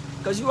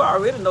 Because you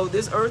already know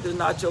this earth is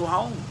not your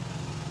home.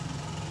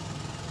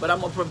 But I'm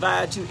going to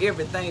provide you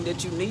everything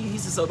that you need. He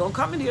said, so don't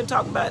come in here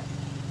talking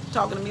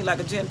to me like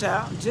a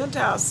Gentile.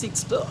 Gentiles seek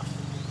stuff.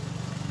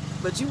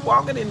 But you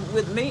walking in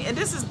with me, and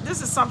this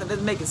is something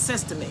that's making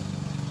sense to me.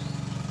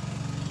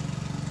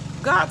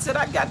 God said,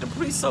 I got the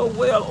priest so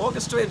well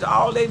orchestrated,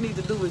 all they need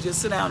to do is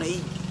just sit down and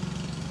eat.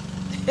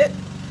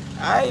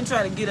 I ain't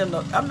trying to get him,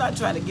 I'm not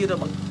trying to get him,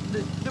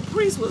 the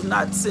priest was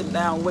not sitting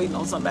down waiting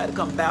on somebody to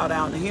come bow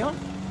down to him.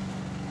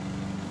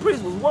 The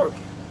priest was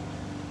working.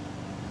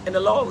 And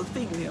the Lord was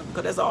feeding him,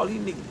 because that's all he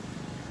needed.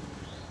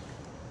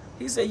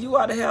 He said, you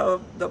ought to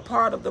have the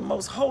part of the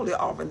most holy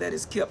offering that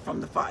is kept from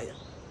the fire.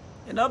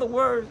 In other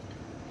words,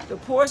 the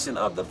portion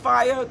of the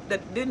fire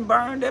that didn't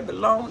burn, that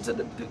belonged to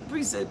the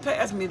priest. Said,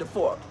 pass me the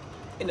fork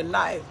and the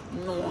knife.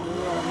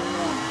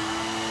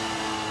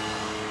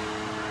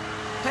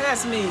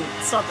 Pass me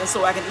something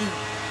so I can eat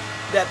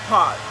that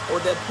part or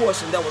that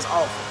portion that was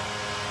offered.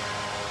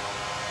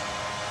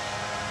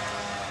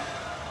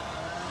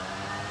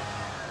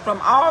 From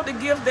all the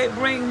gifts they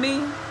bring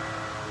me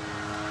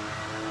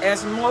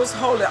as most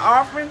holy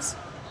offerings,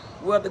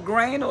 whether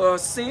grain or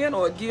sin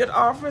or guilt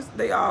offerings,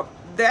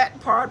 that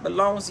part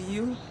belongs to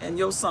you and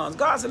your sons.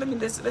 God said, let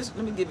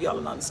me give y'all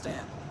an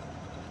understanding.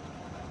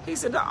 He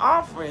said, the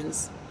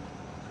offerings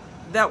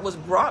that was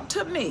brought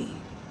to me,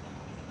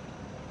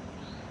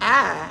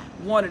 I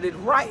wanted it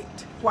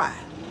right. Why?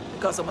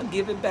 Because I'm going to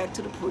give it back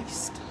to the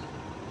priest.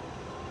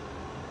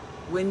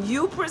 When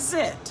you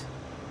present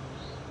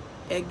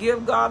and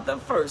give God the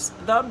first,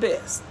 the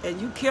best,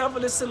 and you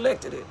carefully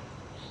selected it,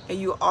 and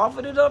you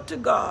offered it up to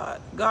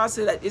God, God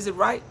said, is it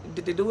right?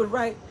 Did they do it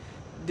right?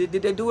 Did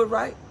they do it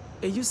right?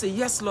 And you say,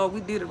 yes, Lord, we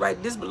did it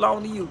right. This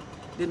belonged to you.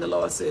 Then the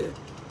Lord said,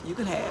 you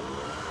can have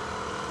it.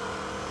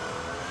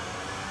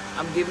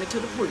 I'm giving it to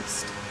the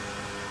priest.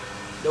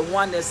 The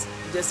one that's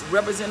just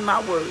representing my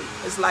word.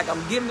 It's like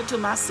I'm giving it to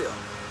myself.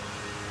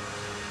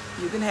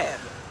 You can have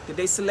it. Did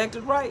they select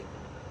it right?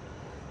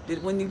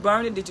 When you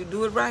burn it, did you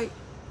do it right?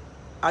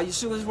 Are you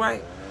sure it's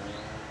right?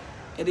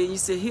 And then you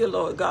say, here,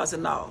 Lord. God said,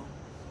 no,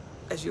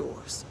 that's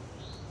yours.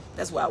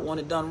 That's why I want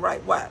it done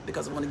right. Why?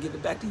 Because I want to give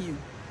it back to you.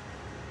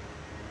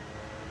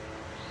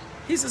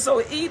 He said,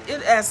 so eat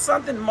it as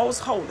something most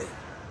holy.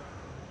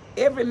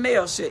 Every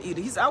male shall eat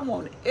it. He said, I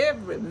want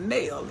every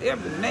male,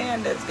 every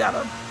man that's got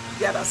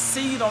a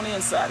seed on the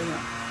inside of him.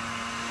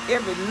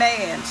 Every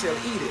man shall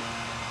eat it.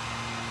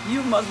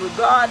 You must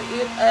regard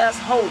it as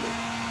holy.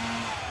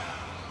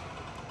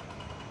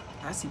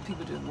 I see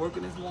people just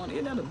working this morning.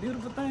 Isn't that a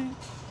beautiful thing?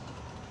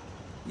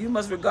 You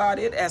must regard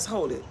it as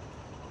holy.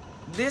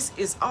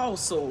 This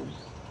also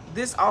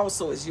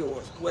is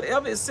yours.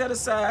 Whatever is set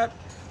aside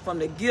from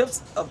the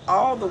gifts of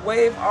all the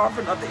wave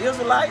offering of the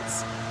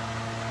Israelites.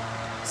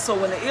 So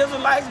when the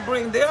Israelites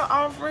bring their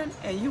offering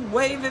and you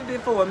wave it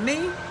before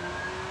me,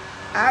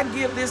 I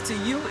give this to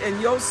you and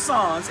your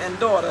sons and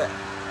daughter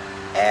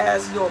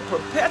as your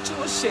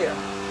perpetual share.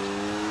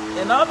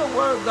 In other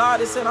words,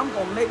 God has said, I'm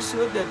going to make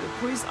sure that the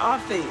priests are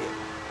fed.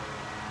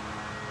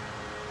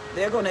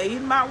 They're going to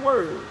eat my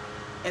word,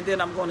 and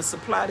then I'm going to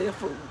supply their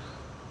food.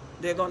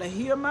 They're going to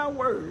hear my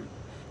word,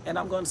 and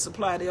I'm going to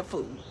supply their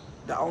food.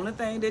 The only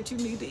thing that you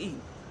need to eat,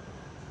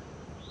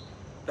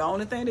 the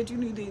only thing that you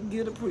need to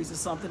give the priest is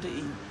something to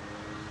eat.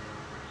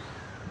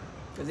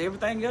 Because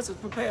everything else is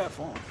prepared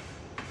for them.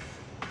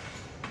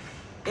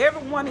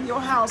 Everyone in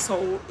your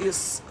household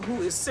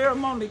who is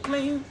ceremonially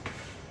clean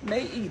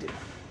may eat it.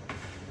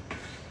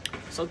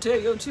 So tell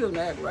your children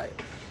to act right.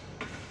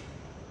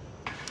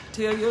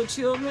 Tell your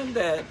children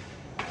that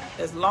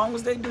as long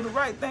as they do the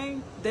right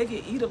thing, they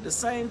can eat of the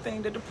same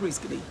thing that the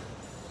priest could eat.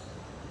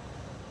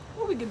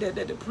 Where we get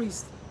that the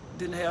priest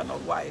didn't have no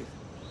wife?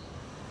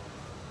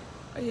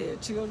 They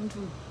had children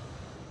too.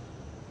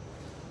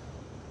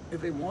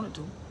 if they wanted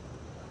to.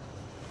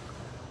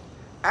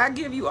 I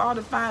give you all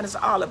the finest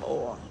olive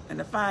oil and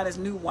the finest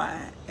new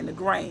wine and the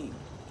grain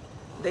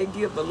they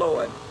give the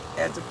Lord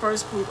as the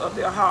first fruit of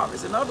their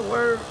harvest. In other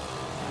words,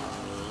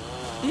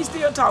 he's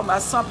still talking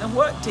about something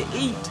what to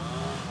eat.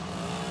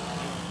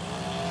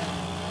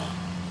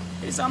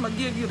 He said, I'm going to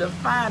give you the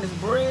finest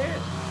bread.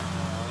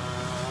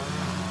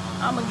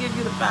 I'm going to give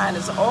you the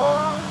finest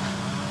oil.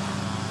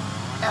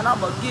 And I'm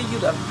going to give you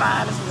the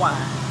finest wine.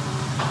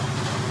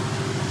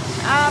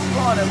 I'm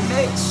going to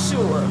make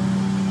sure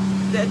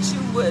that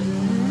you would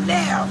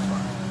never,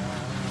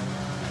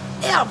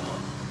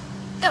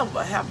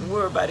 ever have to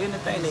worry about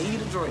anything to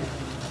eat or drink.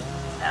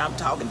 And I'm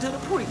talking to the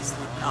priest.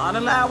 Now,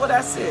 underline what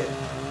I said.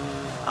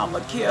 I'm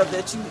going to care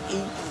that you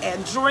eat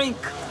and drink.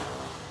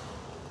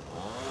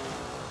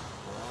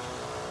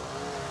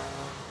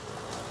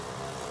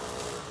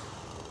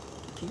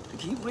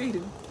 Keep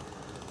reading.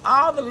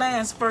 All the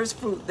land's first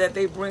fruit that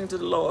they bring to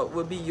the Lord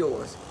will be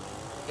yours.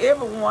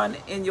 Everyone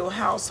in your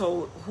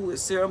household who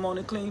is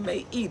ceremonially clean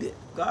may eat it.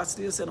 God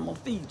still said, I'm going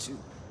to feed you.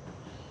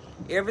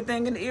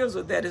 Everything in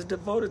Israel that is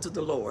devoted to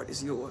the Lord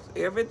is yours.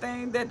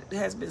 Everything that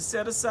has been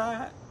set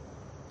aside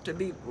to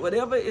be,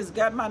 whatever is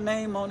got my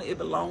name on it, it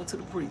belongs to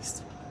the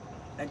priest.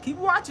 Now keep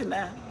watching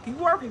now. Keep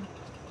working.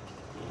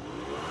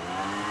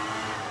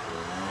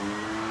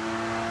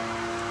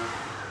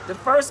 The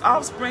first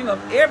offspring of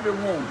every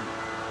womb,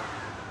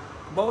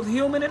 both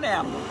human and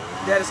animal,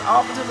 that is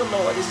offered to the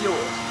Lord is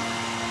yours.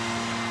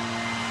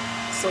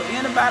 So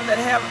anybody that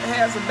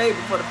has a baby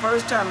for the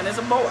first time and it's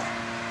a boy,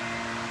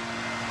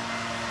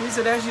 he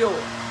said, that's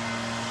yours.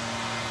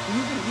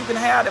 You can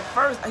have the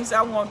first. He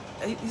said,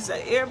 he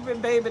said, every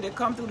baby that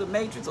come through the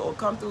matrix or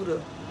come through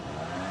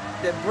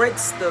that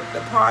breaks the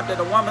part that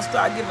a woman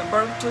start giving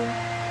birth to,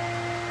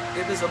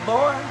 if it's a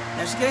boy,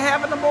 now she can't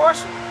have an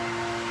abortion.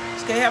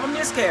 She can't have a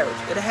miscarriage.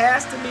 It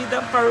has to be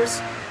the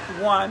first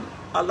one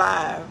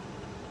alive,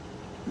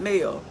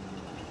 male.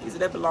 He said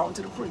that belongs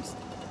to the priest.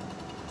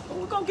 But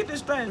we're going to get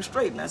this thing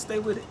straight now. Stay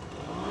with it.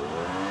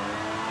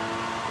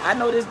 I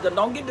know this.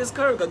 Don't get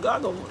discouraged because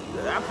God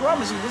I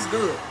promise you this is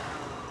good.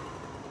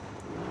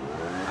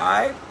 All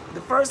right?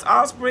 The first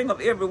offspring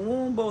of every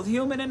womb, both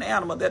human and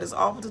animal, that is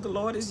offered to the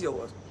Lord is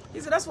yours.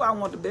 He said, that's why I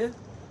want the best.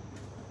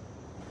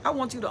 I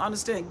want you to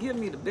understand, give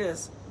me the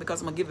best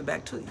because I'm going to give it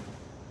back to you.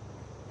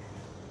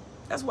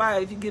 That's why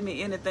if you give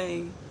me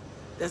anything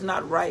that's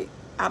not right,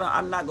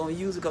 I'm not going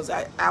to use it because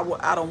I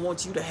don't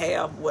want you to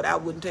have what I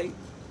wouldn't take.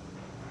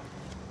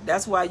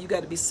 That's why you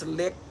got to be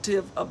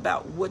selective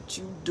about what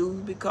you do,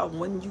 because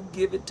when you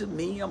give it to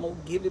me, I'm going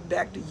to give it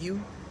back to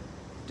you.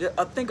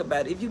 Think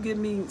about it. If you give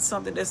me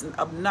something that's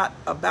not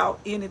about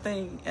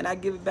anything and I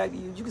give it back to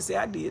you, you can say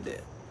I did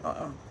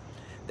that.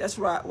 That's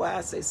right. Why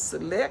I say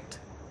select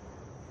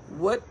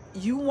what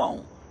you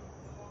want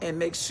and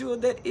make sure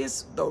that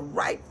it's the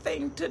right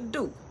thing to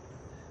do,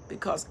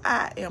 because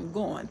I am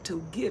going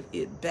to give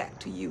it back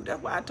to you.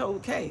 That's why I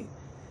told Kay,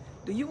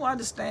 do you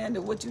understand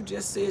that what you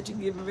just said, you're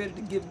getting ready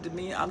to give it to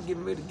me, I'm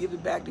getting ready to give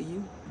it back to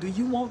you? Do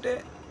you want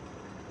that?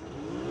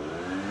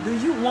 Do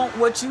you want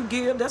what you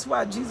give? That's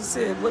why Jesus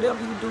said,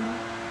 whatever you do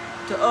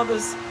to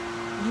others,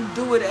 you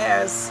do it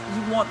as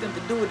you want them to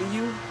do it to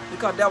you,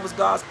 because that was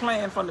God's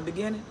plan from the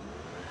beginning.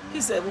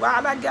 He said,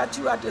 why I got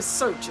you out there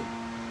searching,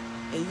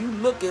 and you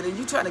looking and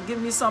you trying to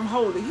give me something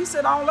holy? He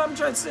said, all I'm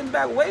trying to send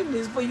back waiting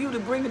is for you to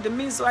bring it to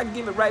me so I can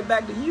give it right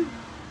back to you,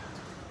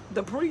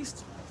 the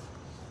priest.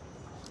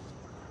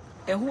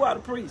 And who are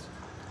the priests?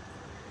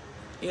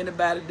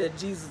 Anybody that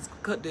Jesus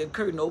cut their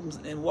curtain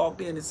open and walked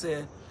in and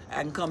said,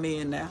 I can come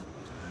in now.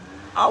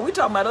 Oh, we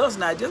talking about us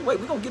now. Just wait,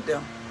 we're going to get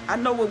there. I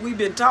know what we've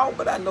been taught,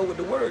 but I know what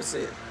the word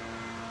says.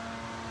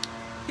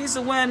 He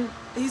said,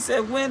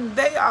 when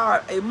they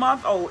are a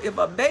month old, if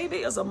a baby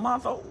is a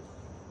month old,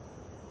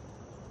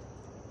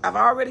 I've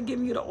already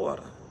given you the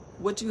order,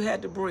 what you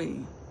had to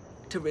bring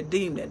to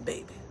redeem that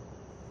baby.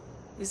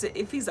 He said,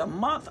 if he's a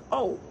month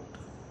old,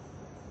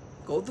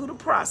 go through the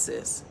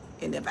process.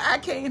 And if I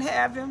can't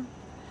have him,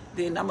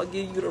 then I'm going to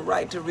give you the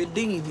right to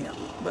redeem him.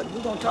 But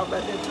we're going to talk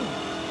about that too.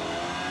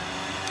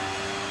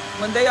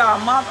 When they are a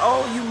month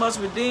old, you must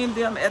redeem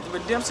them at the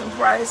redemption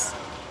price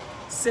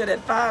set at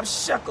 5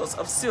 shekels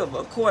of silver,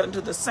 according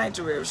to the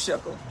sanctuary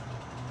shekel,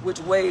 which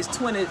weighs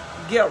 20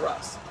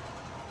 gerahs.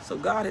 So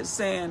God is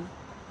saying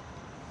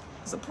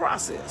it's a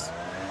process.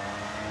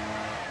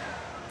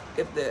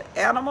 If the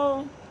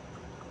animal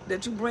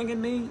that you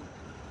bringing me,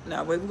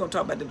 now we're going to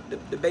talk about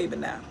the baby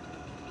now.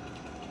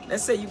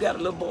 Let's say you got a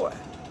little boy,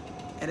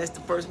 and that's the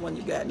first one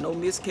you got. No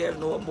miscarriage,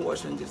 no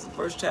abortion, just the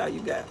first child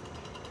you got.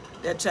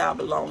 That child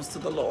belongs to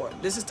the Lord.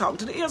 This is talking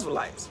to the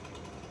Israelites.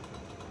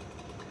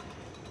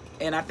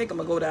 And I think I'm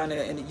going to go down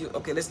there and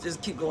okay, let's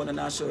just keep going and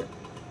I'll show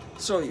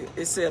you.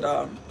 It said,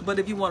 but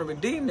if you want to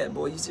redeem that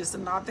boy, you just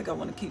said, no, I think I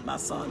want to keep my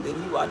son. Then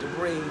you are to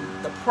bring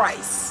the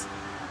price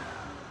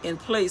in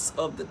place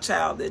of the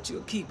child that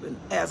you're keeping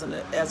as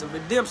a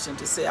redemption,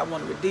 to say, I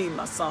want to redeem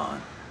my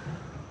son,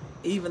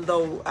 even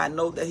though I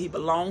know that he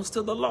belongs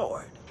to the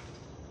Lord.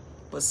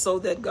 But so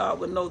that God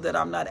would know that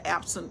I'm not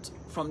absent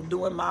from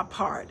doing my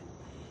part,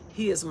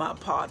 Here's my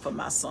part for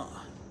my son.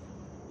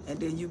 And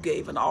then you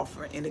gave an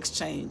offering in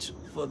exchange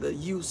for the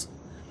use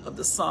of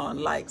the son,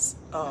 like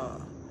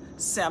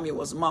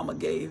Samuel's mama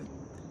gave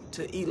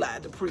to Eli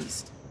the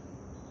priest.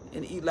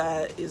 And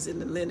Eli is in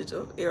the lineage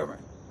of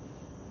Aaron.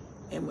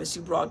 And when she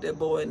brought that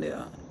boy in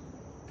there,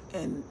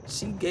 and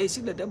she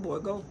let that boy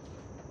go.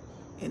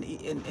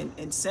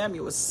 And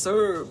Samuel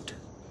served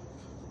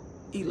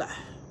Eli.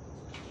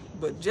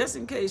 But just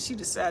in case she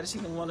decided she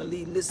didn't want to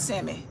leave little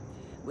Sammy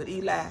with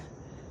Eli,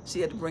 she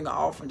had to bring an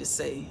offering to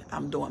say,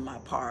 I'm doing my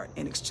part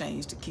in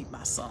exchange to keep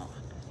my son.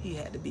 He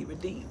had to be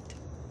redeemed,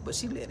 but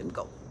she let him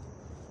go.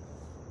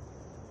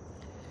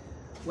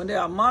 When they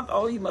are a month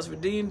old, you must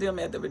redeem them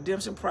at the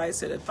redemption price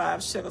set at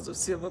 5 shekels of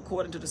silver,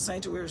 according to the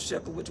sanctuary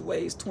shekel, which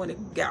weighs 20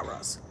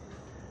 gerahs.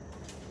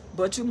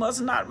 But you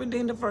must not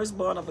redeem the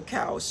firstborn of a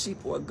cow,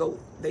 sheep, or a goat.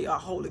 They are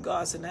holy.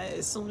 God said, now,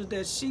 as soon as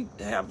that sheep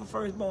have a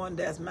firstborn,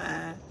 that's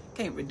mine.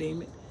 Can't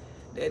redeem it.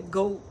 That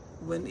goat,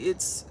 when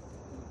it's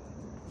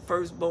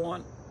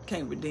firstborn,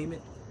 can't redeem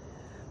it.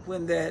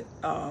 When that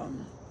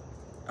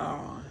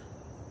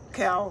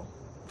cow,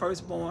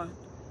 firstborn,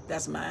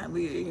 that's mine.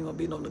 We ain't gonna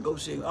be no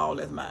negotiating. All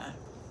that's mine.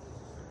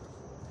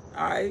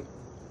 All right.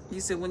 He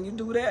said, when you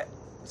do that,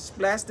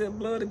 splash their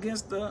blood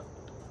against the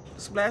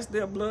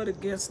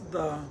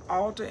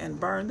altar and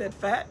burn their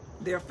fat,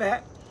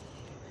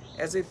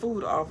 as a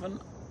food offering,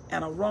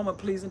 an aroma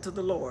pleasing to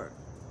the Lord.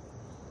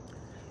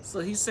 So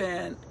he's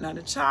saying, now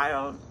the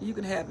child, you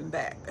can have him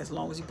back as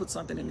long as you put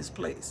something in his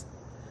place.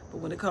 But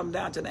when it comes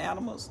down to the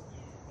animals,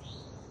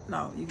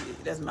 no,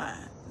 that's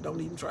mine.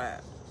 Don't even try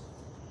it.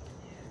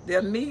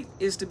 Their meat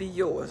is to be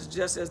yours,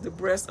 just as the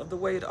breast of the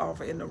wave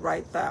offering and the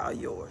right thigh are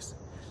yours.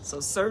 So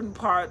certain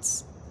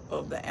parts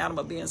of the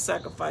animal being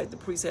sacrificed, the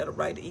priest had a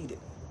right to eat it.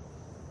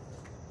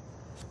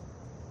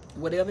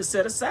 Whatever is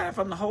set aside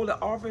from the holy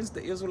offerings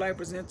the Israelite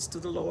presents to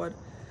the Lord,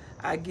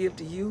 I give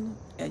to you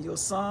and your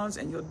sons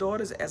and your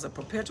daughters as a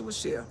perpetual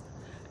share.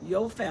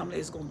 Your family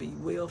is going to be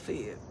well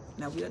fed.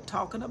 Now we are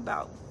talking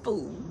about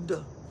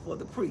food for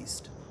the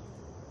priest.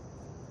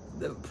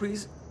 The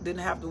priest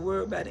didn't have to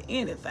worry about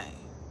anything.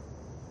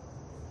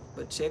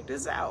 But check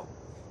this out.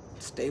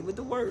 Stay with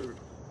the word.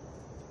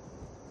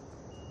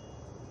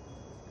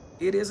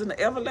 It is an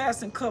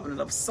everlasting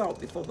covenant of salt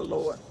before the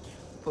Lord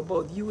for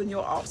both you and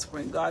your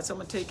offspring. God said, I'm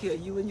going to take care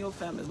of you and your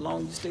family as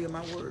long as you stay in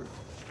my word.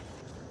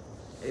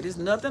 It is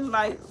nothing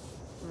like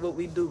what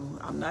we do.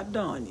 I'm not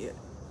done yet.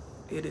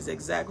 It is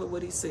exactly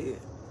what he said.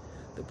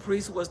 The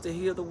priest was to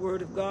hear the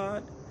word of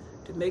God,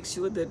 to make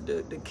sure that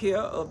the care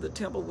of the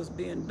temple was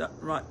being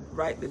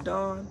rightly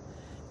done,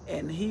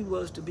 and he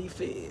was to be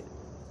fed.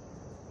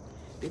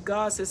 Did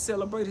God say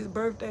celebrate his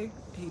birthday?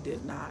 He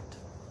did not.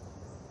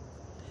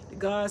 Did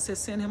God say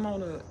send him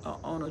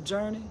on a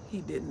journey?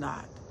 He did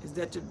not. Is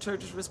that the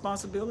church's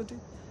responsibility?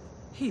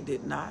 He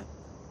did not.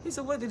 He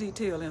said, what did he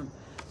tell him?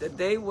 That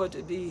they were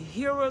to be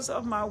hearers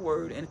of my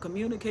word and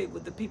communicate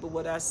with the people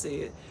what I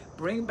said,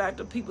 bring back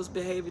the people's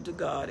behavior to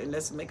God, and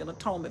let's make an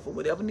atonement for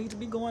whatever needs to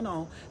be going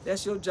on.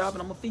 That's your job,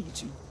 and I'm going to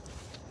feed you.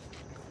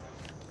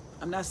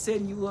 I'm not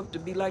setting you up to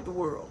be like the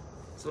world.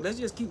 So let's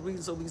just keep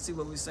reading so we can see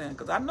what we're saying,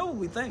 because I know what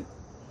we think.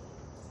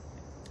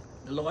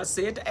 The Lord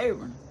said to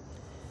Aaron,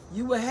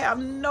 you will have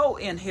no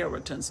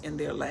inheritance in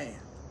their land,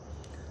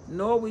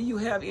 nor will you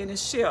have any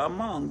share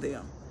among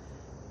them.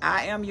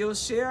 I am your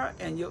share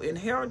and your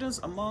inheritance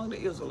among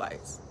the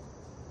Israelites.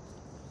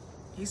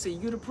 He said,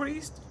 you the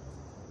priest,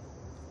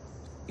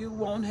 you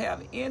won't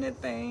have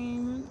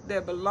anything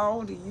that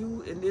belongs to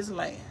you in this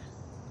land.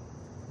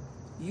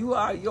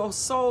 Your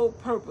sole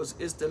purpose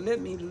is to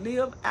let me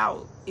live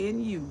out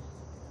in you,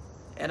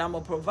 and I'm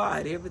going to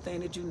provide everything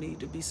that you need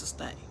to be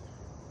sustained.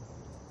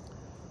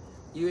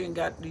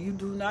 You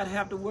do not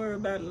have to worry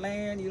about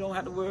land. You don't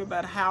have to worry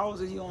about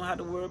houses. You don't have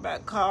to worry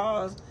about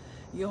cars.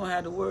 You don't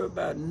have to worry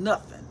about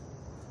nothing.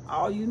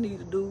 All you need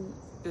to do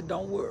is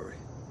don't worry.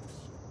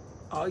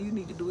 All you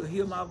need to do is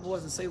hear my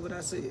voice and say what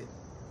I said.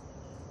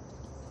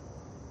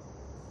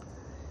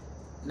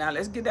 Now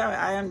let's get down.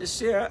 I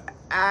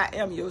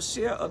am your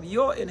share of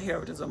your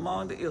inheritance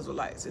among the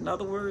Israelites. In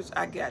other words,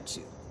 I got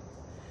you.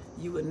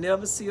 You will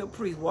never see a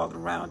priest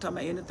walking around talking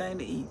about anything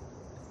to eat.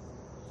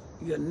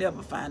 You'll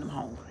never find him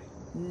hungry.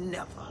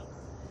 Never.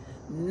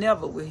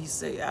 Never will he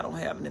say, I don't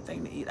have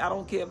anything to eat. I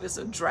don't care if it's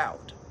a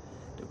drought.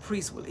 The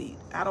priest will eat.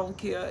 I don't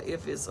care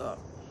if it's I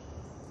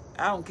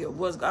don't care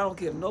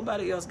if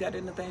nobody else got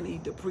anything to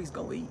eat, the priest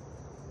gonna eat.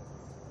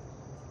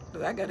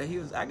 But I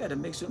gotta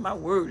make sure my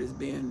word is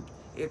being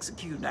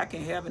executed. I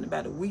can't have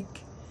anybody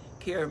weak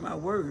carry my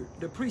word.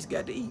 The priest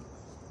got to eat.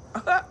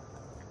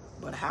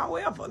 But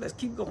however, let's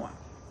keep going.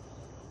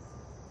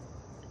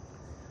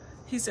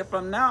 He said,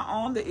 from now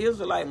on, the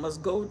Israelite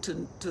must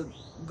From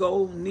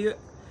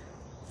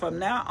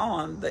now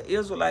on, the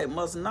Israelite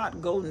must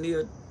not go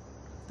near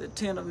the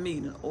tent of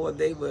meeting, or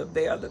they will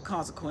bear the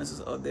consequences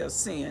of their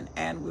sin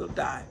and will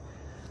die.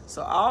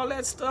 So all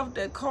that stuff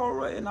that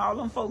Korah and all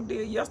them folk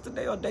did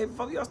yesterday or day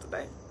before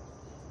yesterday,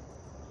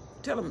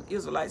 tell them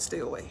Israelites stay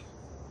away.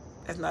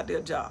 That's not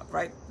their job,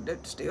 right?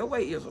 Stay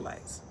away,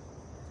 Israelites.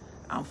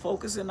 I'm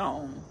focusing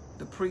on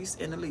the priests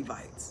and the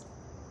Levites.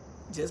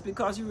 Just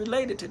because you're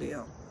related to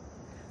them,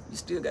 you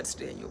still got to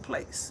stay in your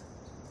place.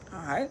 All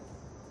right?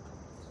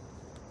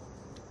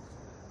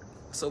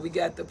 So we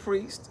got the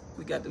priests,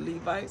 we got the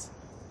Levites,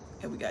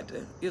 and we got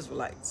the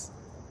Israelites.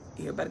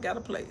 Everybody got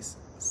a place.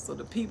 So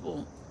the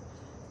people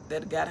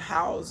that got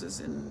houses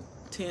and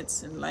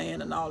tents and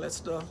land and all that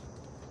stuff,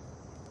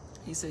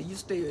 he said, you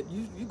stay,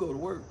 you go to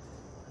work.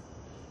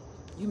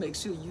 You make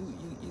sure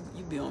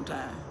you be on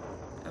time.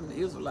 I'm the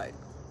Israelite.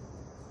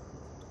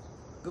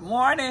 Good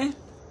morning.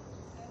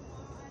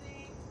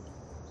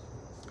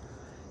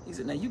 He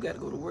said, now you got to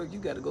go to work. You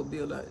got to go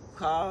build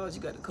cars.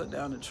 You got to cut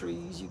down the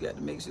trees. You got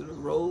to make sure the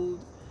road.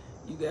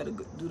 You got to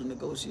do the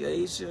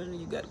negotiation.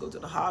 You got to go to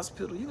the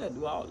hospital. You got to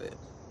do all that.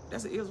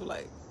 That's an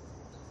Israelite.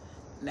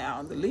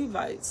 Now, the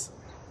Levites,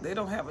 they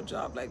don't have a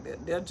job like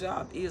that. Their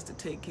job is to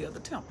take care of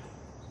the temple.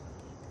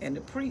 And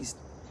the priest,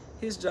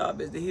 his job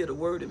is to hear the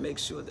word and make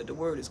sure that the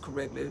word is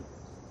correctly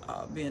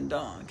being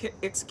done,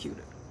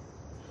 executed.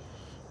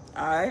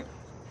 All right?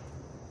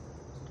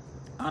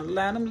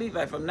 Underline them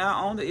Levite. From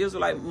now on, the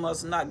Israelite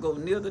must not go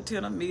near the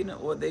tent of meeting,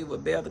 or they will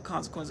bear the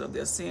consequence of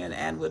their sin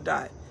and will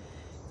die.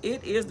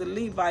 It is the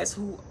Levites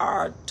who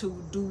are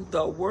to do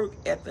the work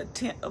at the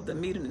tent of the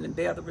meeting and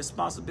bear the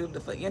responsibility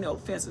for any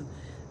offenses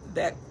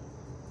that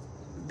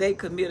they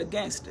commit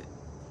against it.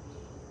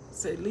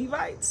 Say,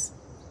 Levites,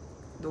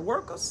 the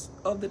workers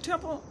of the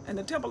temple and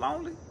the temple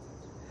only,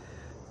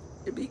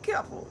 be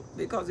careful,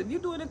 because if you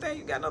do anything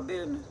you got no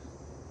business,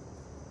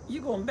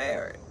 you're going to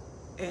bear it.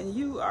 And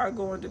you are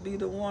going to be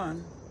the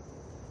one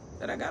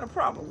that I got a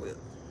problem with.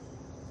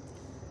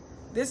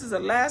 This is a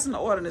lasting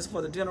ordinance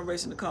for the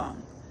generation to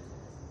come.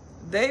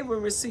 They will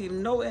receive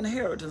no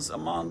inheritance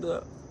among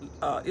the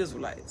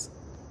Israelites.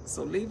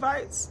 So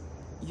Levites,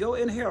 your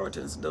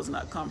inheritance does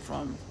not come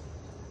from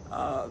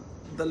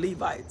the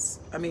Levites.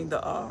 I mean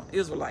the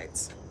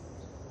Israelites.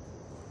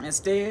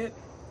 Instead,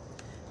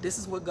 this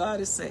is what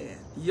God is saying.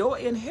 Your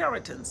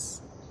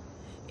inheritance,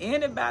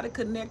 anybody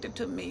connected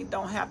to me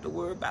don't have to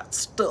worry about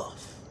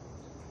stuff.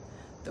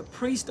 The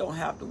priests don't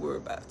have to worry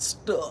about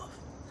stuff.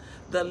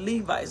 The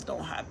Levites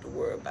don't have to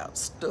worry about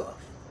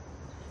stuff.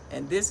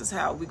 And this is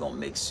how we're going to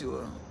make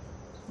sure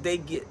they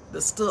get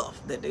the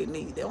stuff that they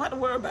need. They don't have to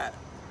worry about it.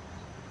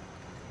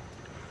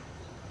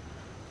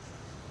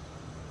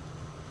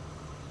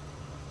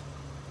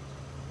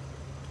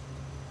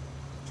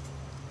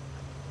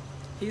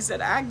 He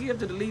said, I give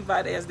to the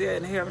Levite as their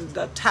inheritance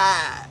the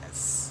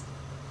tithes.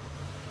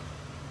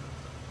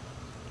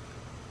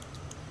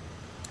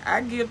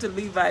 I give to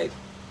Levite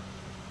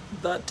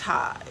the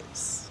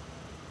tithes.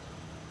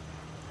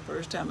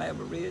 First time I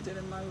ever read that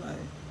in my life.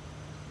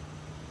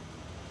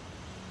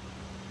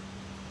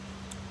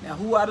 Now,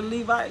 who are the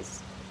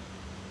Levites?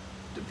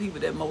 The people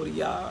that mow the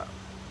yard.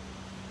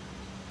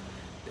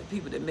 The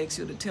people that make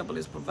sure the temple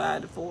is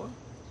provided for.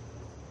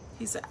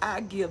 He said, I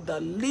give the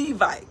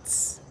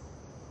Levites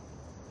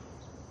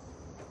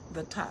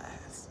the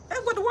tithes.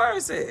 That's what the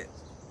word said.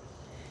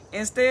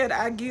 Instead,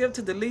 I give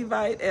to the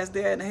Levite as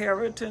their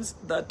inheritance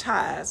the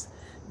tithes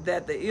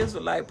that the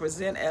Israelite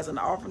present as an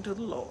offering to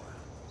the Lord.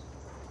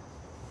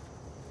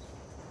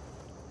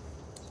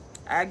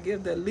 I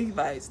give the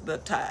Levites the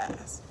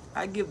tithes.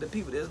 I give the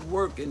people that's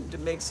working to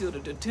make sure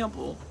that the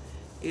temple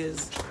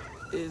is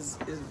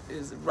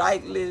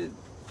rightly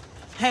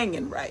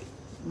hanging right,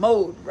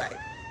 mowed right,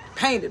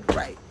 painted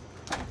right,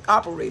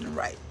 operating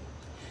right.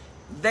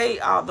 They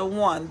are the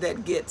one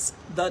that gets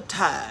the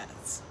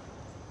tithes.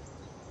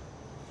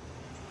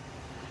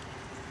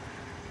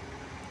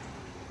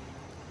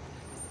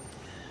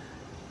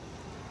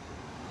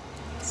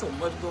 So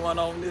much going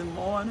on this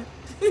morning.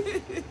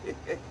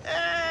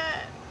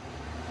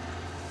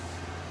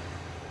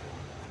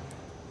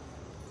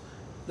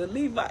 The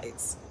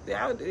Levites.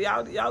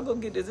 Y'all go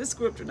get this. This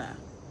scripture now.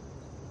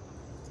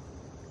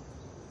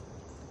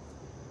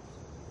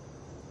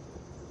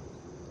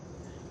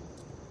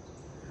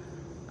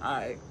 All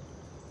right.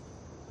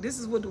 This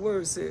is what the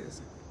word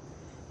says.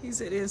 He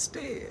said,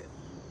 instead,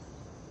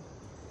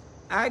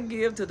 I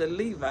give to the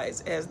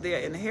Levites as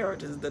their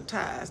inheritance the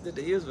tithes that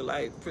the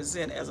Israelites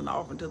present as an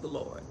offering to the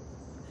Lord.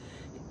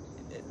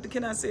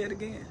 Can I say it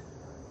again?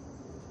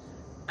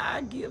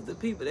 I give the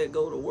people that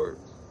go to work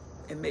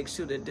and make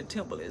sure that the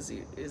temple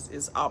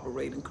is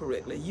operating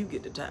correctly. You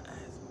get the tithes.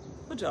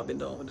 What y'all been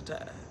doing with the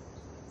tithe?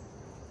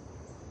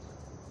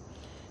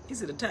 He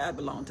said the tithe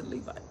belonged to the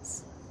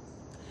Levites.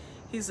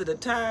 He said the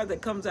tithe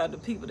that comes out of the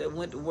people that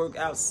went to work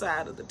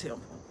outside of the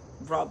temple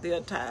brought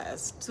their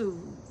tithes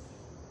to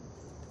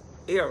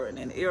Aaron,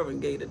 and Aaron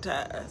gave the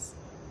tithes.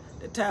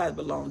 The tithes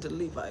belonged to the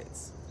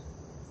Levites.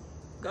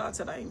 God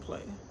said, I ain't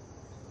playing.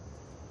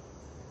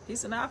 He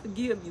said, I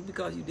forgive you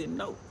because you didn't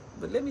know.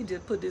 But let me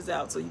just put this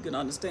out so you can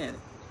understand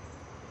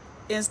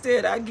it.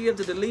 Instead, I give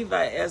to the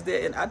Levite as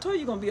their, and I told you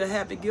you're going to be a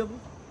happy giver.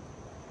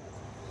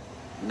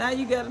 Now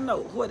you got to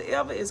know,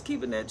 whatever is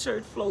keeping that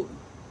church floating,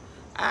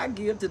 I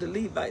give to the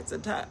Levites the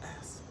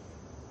tithes.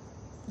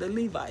 The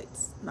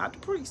Levites, not the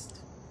priest.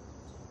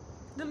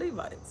 The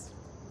Levites.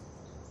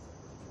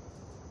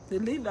 The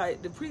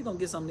Levite, the priest gonna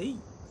get something to eat.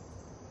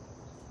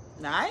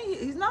 Now,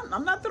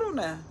 I'm not through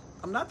now.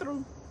 I'm not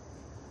through.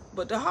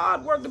 But the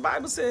hard work, the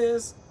Bible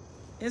says,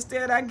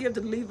 instead I give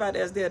to the Levite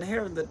as their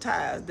inheritance the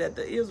tithes that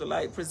the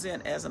Israelite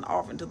present as an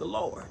offering to the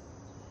Lord.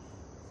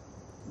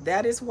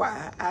 That is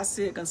why I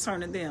said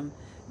concerning them,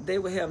 they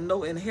will have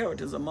no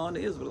inheritance among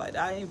the Israelites.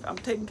 I'm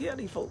taking care of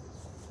these folks.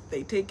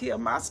 They take care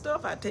of my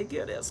stuff, I take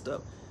care of their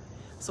stuff.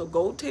 So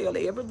go tell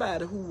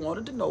everybody who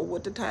wanted to know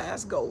what the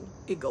tithes go.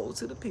 It goes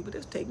to the people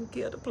that's taking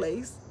care of the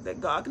place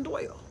that God can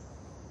dwell.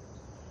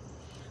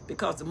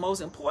 Because the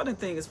most important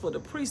thing is for the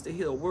priest to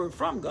hear a word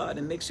from God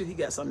and make sure he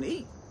got something to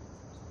eat.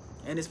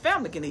 And his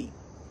family can eat.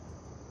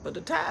 But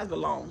the tithes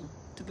belong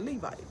to the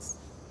Levites.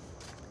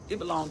 It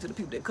belongs to the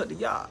people that cut the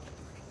yard.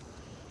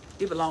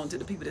 It belongs to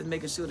the people that's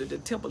making sure that the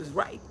temple is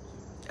right.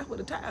 That's where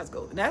the tithes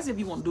go. And that's if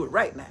you want to do it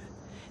right now.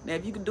 Now,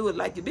 if you can do it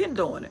like you've been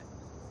doing it,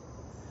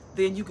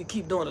 then you can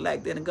keep doing it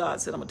like that. And God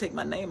said, I'm going to take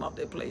my name off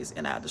that place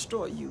and I'll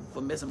destroy you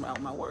for messing around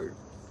with my word.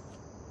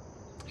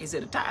 He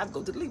said the tithes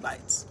go to the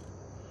Levites.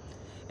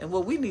 And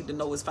what we need to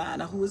know is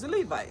find out who is the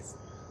Levites.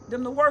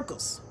 Them the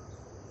workers.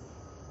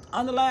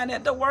 Underline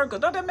that, the workers.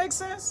 Don't that make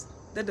sense?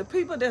 That the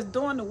people that's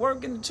doing the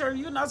work in the church,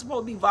 you're not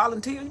supposed to be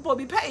volunteer. You're supposed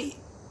to be paid.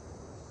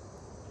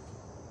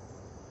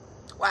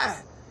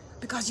 Why?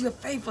 Because you're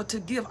faithful to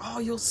give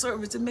all your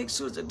service and make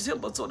sure it's the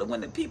temple so that when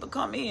the people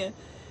come in,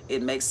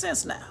 it makes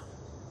sense now.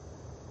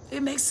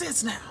 It makes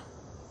sense now.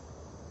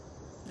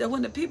 That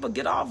when the people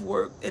get off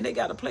work and they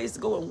got a place to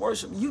go and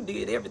worship, you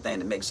did everything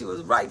to make sure it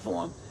was right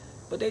for them.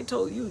 But they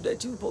told you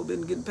that you supposed to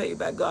be getting paid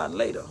by God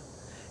later.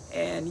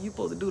 And you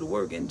supposed to do the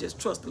work and just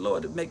trust the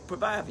Lord to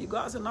provide for you.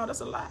 God said, no, that's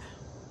a lie.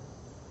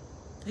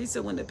 He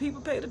said, when the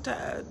people pay the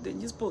tithe, then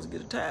you're supposed to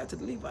get a tithe to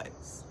the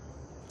Levites.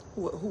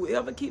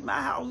 Whoever keep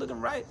my house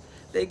looking right,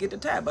 they get the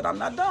tithe. But I'm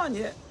not done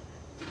yet.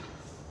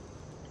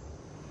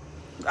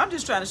 I'm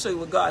just trying to show you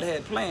what God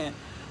had planned.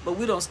 But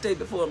we don't stay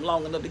before him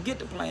long enough to get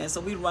the plan. So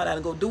we run out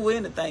and go do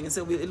anything and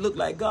say it looked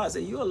like God.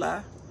 Said, you a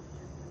lie.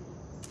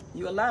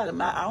 You a lie.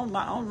 I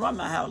don't run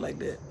my house like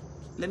that.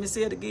 Let me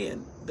say it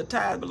again. The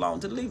tithes belong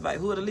to the Levite.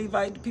 Who are the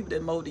Levites? The people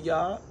that mowed the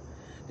yard.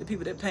 The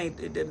people that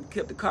painted, that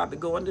kept the carpet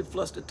going, that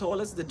flushed the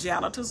toilets, the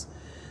janitors.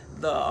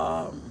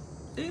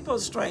 They ain't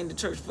supposed to strain the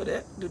church for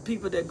that. The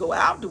people that go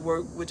out to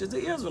work, which is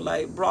the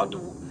Israelite, brought the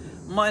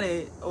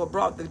money or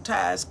brought the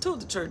tithes to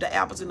the church, the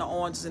apples and the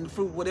oranges and the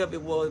fruit, whatever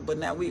it was, but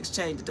now we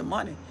exchanged it to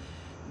money.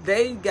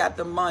 They got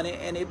the money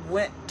and it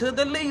went to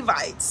the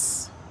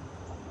Levites.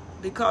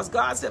 Because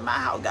God said, my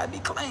house got to be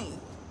clean.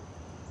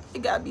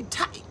 It got to be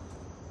tight.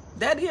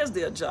 That is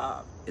their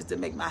job, is to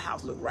make my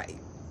house look right.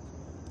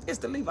 It's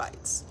the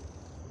Levites.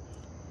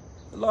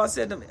 The Lord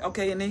said to me,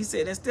 okay, and then he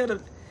said, instead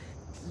of,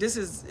 this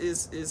is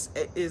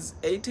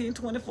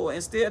 1824,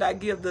 instead I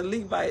give the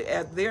Levite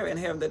as their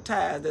inheritance the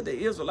tithe that the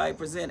Israelite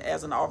present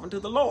as an offering to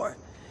the Lord.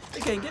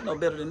 They can't get no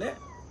better than that.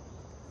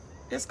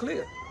 It's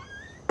clear.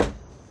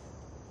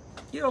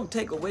 You don't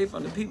take away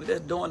from the people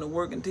that's doing the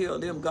work and tell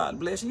them God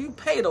bless you. You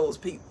pay those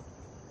people.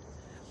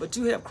 But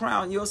you have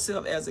crowned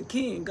yourself as a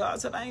king. God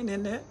said, I ain't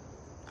in that.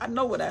 I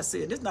know what I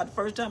said. This is not the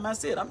first time I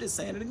said it. I'm just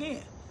saying it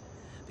again.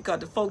 Because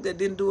the folk that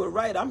didn't do it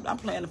right, I'm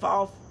planning for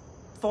all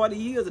 40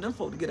 years of them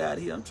folk to get out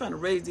of here. I'm trying to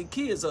raise these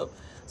kids up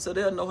so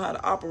they'll know how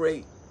to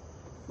operate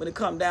when it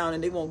come down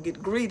and they won't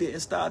get greedy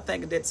and start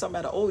thinking that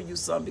somebody owe you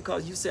something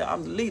because you said,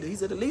 I'm the leader. He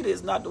said, the leader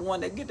is not the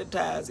one that get the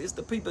tithes. It's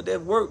the people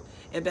that work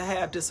in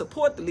behalf to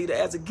support the leader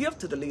as a gift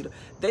to the leader.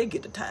 They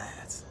get the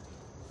tithes.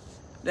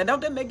 Now,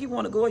 don't that make you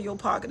want to go in your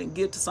pocket and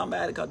give to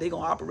somebody because they're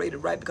going to operate it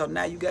right because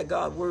now you got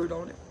God's word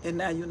on it and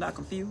now you're not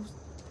confused?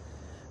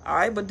 All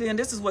right, but then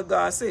this is what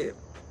God said.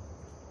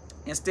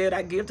 Instead,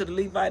 I give to the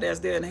Levite as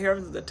their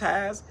inheritance the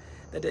tithes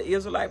that the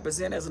Israelite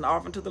present as an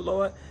offering to the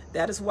Lord.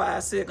 That is why I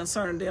said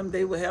concerning them,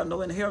 they will have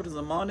no inheritance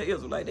among the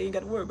Israelites. They ain't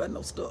got to worry about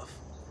no stuff.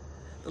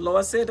 The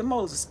Lord said to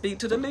Moses, speak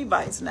to the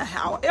Levites. Now,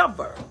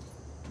 however,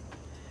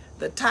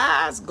 the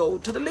tithes go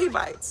to the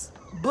Levites,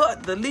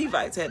 but the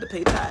Levites had to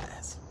pay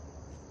tithes.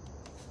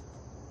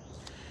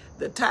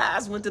 The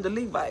tithes went to the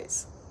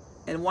Levites,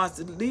 and once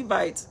the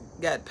Levites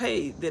got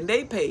paid, then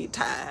they paid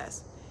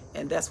tithes,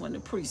 and that's when the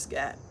priests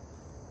got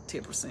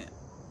 10%.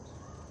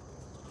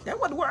 That's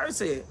what the word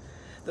said.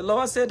 The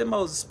Lord said to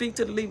Moses, speak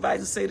to the Levites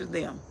and say to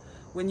them,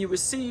 when you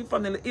receive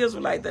from the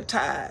Israelite the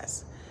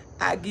tithes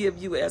I give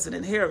you as an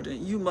inheritance,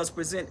 you must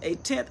present a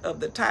tenth of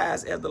the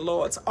tithes as the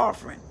Lord's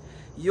offering.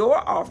 Your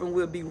offering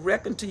will be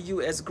reckoned to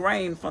you as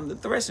grain from the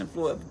threshing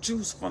floor of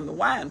juice from the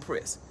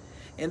winepress.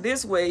 In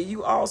this way,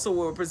 you also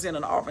will present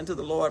an offering to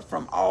the Lord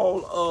from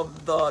all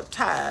of the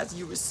tithes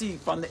you receive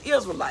from the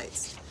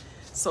Israelites.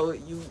 So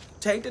you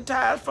take the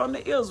tithes from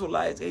the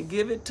Israelites and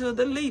give it to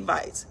the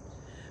Levites.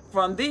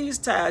 From these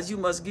tithes, you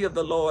must give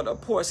the Lord a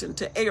portion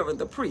to Aaron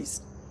the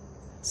priest.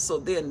 So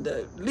then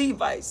the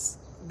Levites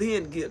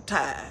then give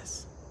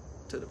tithes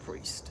to the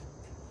priest.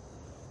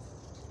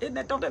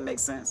 Don't that make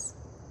sense?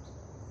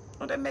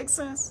 Don't that make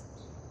sense?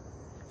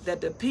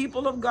 That the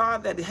people of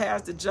God that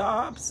has the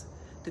jobs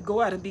to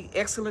go out and be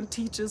excellent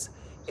teachers,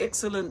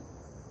 excellent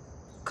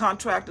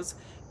contractors,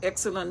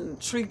 excellent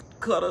tree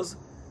cutters,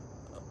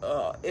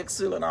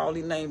 excellent, all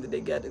these names that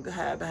they got to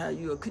hide behind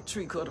you, a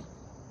tree cutter.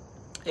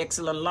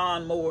 Excellent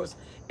lawnmowers,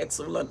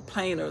 excellent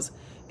painters,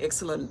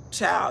 excellent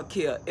child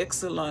care,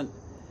 excellent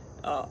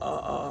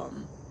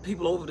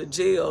people over the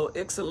jail,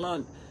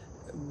 excellent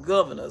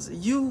governors.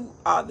 You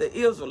are the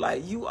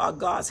Israelite. You are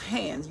God's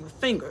hands, your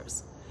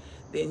fingers.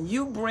 Then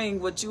you bring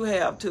what you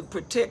have to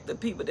protect the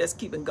people that's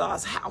keeping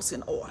God's house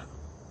in order.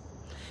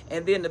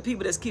 And then the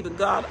people that's keeping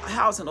God's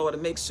house in order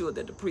make sure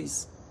that the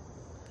priest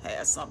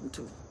has something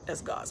too.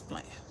 That's God's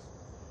plan.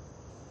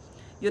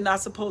 You're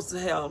not supposed to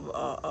have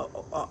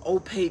an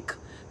opaque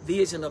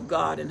vision of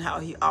God and how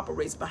he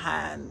operates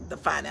behind the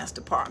finance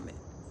department.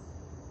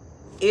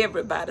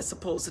 Everybody's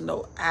supposed to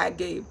know I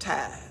gave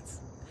tithes.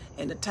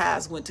 And the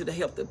tithes went to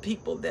help the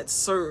people that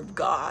served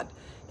God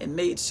and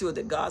made sure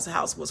that God's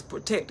house was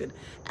protected.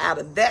 Out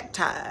of that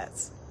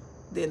tithes,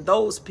 then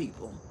those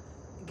people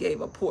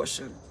gave a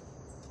portion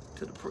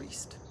to the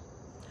priest.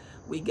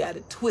 We got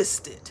it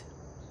twisted.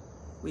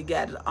 We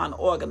got it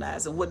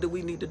unorganized. And what do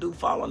we need to do?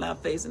 Fall on our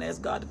face and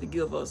ask God to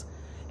forgive us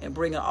and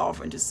bring an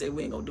offering to say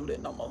we ain't going to do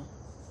that no more.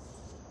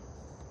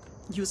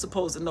 You're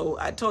supposed to know.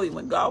 I told you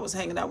when God was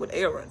hanging out with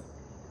Aaron,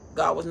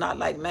 God was not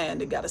like man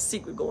that got a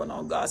secret going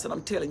on. God said,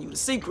 I'm telling you the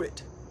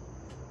secret.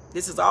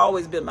 This has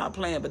always been my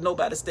plan, but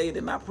nobody stayed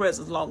in my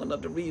presence long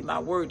enough to read my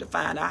word to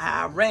find out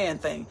how I ran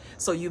things.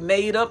 So you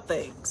made up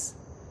things.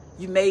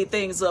 You made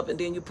things up and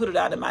then you put it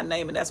out in my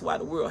name, and that's why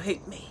the world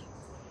hate me.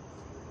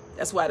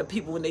 That's why the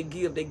people, when they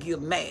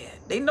give mad.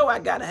 They know I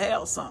got to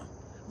have some,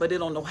 but they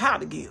don't know how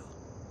to give.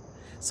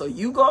 So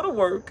you go to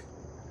work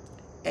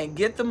and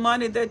get the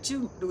money that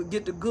you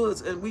get, the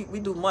goods, and we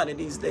do money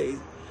these days,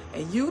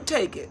 and you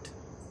take it,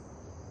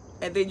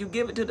 and then you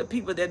give it to the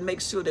people that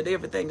make sure that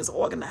everything is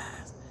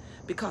organized,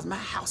 because my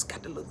house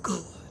got to look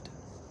good.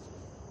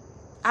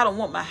 I don't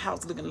want my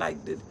house looking like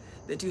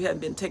that you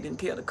haven't been taking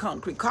care of the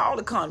concrete. Call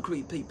the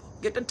concrete people.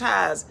 Get the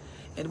tithes,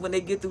 and when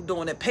they get through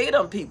doing it, pay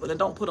them people and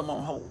don't put them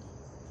on hold.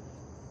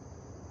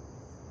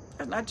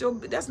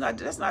 That's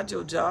not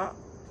your job.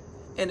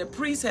 And the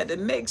priest had to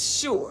make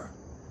sure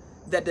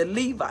that the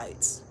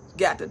Levites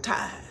got the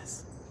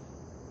tithes.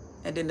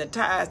 And then the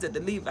tithes that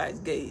the Levites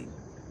gave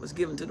was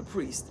given to the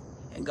priest.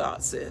 And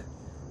God said,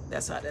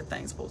 that's how that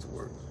thing's supposed to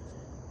work.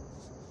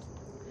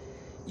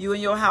 You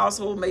and your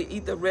household may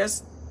eat the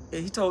rest.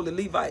 And he told the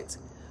Levites,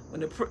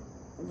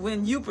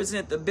 when you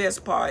present the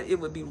best part, it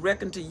would be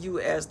reckoned to you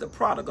as the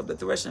product of the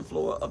threshing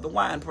floor of the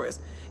winepress.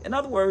 In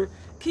other words,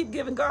 keep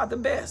giving God the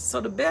best.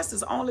 So the best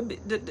is only,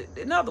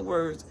 in other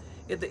words,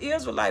 if the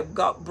Israelites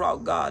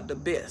brought God the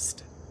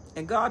best,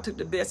 and God took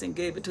the best and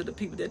gave it to the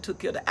people that took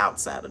care of the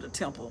outside of the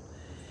temple,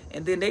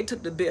 and then they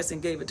took the best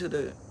and gave it to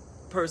the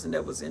person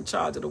that was in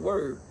charge of the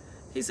word,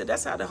 he said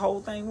that's how the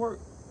whole thing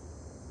worked.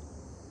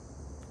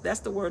 That's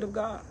the word of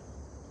God.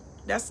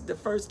 That's the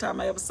first time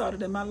I ever saw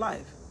it in my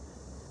life.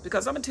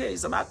 Because I'm going to tell you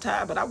something, I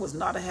tried, but I was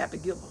not a happy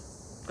giver.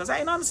 Because I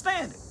ain't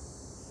understand it.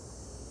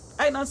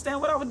 I didn't understand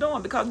what I was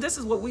doing, because this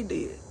is what we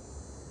did.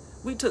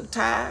 We took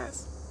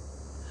tithes.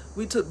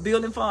 We took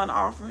building fund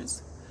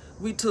offerings.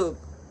 We took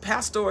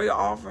pastoral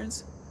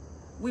offerings.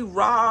 We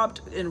robbed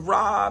and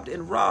robbed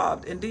and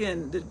robbed. And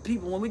then the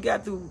people, when they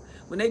got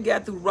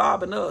through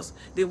robbing us,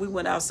 then we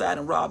went outside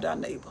and robbed our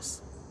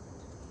neighbors.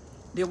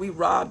 Then we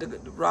robbed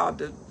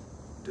the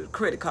the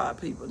credit card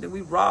people. Then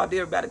we robbed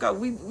everybody because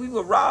we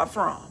were robbed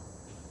from.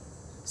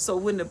 So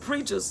when the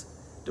priests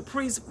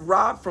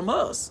robbed from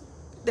us,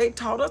 they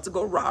taught us to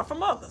go rob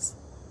from others.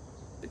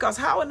 Because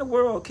how in the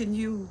world can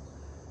you,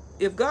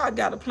 if God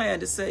got a plan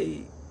to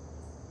say,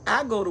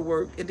 I go to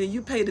work, and then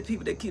you pay the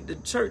people that keep the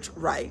church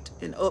right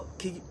and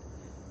upkeep,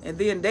 and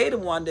then they the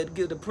one that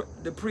give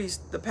the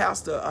priest, the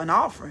pastor, an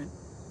offering,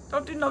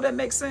 don't you know that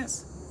makes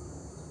sense?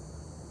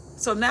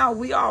 So now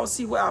we all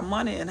see where our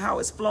money and how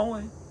it's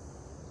flowing.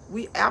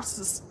 We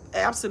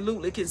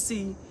absolutely can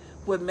see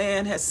what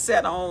man has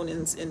sat on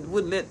and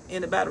wouldn't let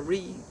anybody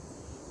read.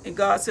 And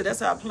God said that's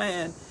how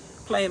plain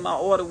my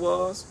order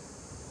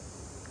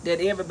was,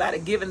 that everybody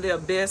giving their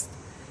best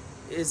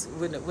is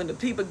when the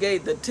people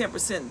gave the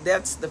 10%,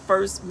 that's the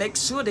first. Make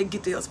sure they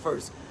get theirs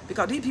first,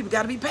 because these people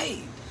got to be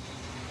paid.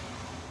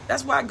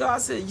 That's why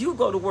God said you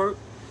go to work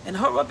and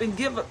hurry up and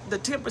give the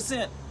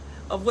 10%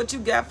 of what you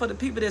got for the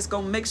people that's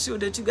going to make sure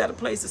that you got a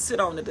place to sit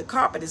on, that the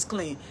carpet is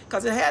clean,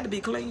 because it had to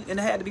be clean and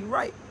it had to be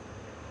right.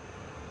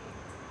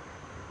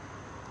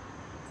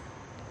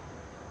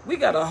 We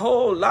got a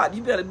whole lot.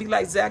 You better be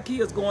like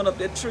Zacchaeus going up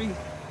that tree.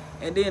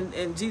 And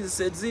Jesus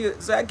said,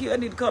 Zacchaeus, I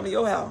need to come to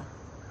your house.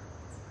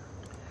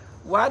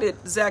 Why did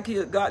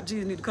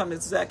Jesus need to come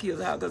to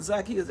Zacchaeus' house? Because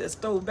Zacchaeus had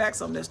stole back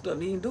some of that stuff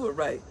and he didn't do it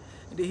right.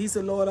 And then he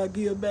said, Lord, I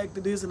give back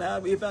to this, and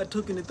if I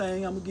took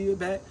anything, I'm going to give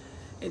back.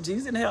 And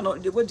Jesus didn't have no,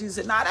 what Jesus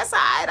said, nah, that's all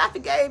right, I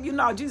forgave you.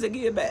 No, Jesus said,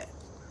 give it back.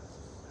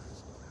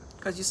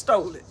 Because you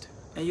stole it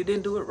and you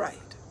didn't do it right.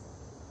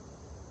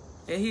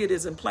 And here it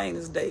is in plain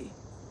as day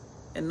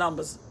in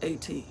Numbers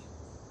 18.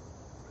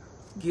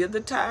 Give the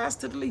tithes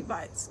to the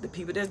Levites, the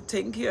people that's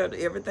taking care of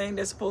everything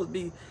that's supposed to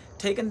be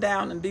taken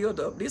down and built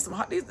up. There's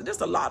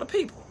a lot of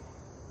people.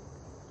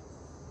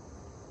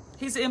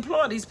 He said,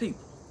 employ these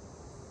people.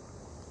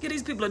 Give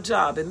these people a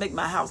job and make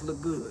my house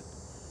look good.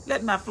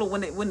 Let my floor,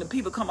 when the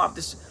people come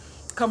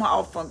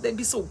off from, they'd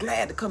be so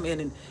glad to come in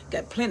and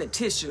got plenty of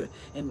tissue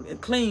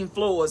and clean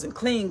floors and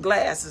clean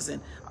glasses,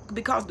 and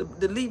because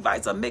the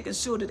Levites are making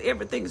sure that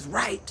everything is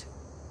right,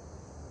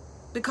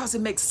 because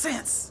it makes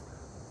sense.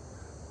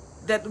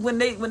 That when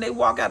they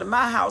walk out of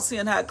my house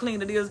seeing how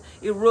clean it is,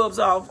 it rubs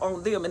off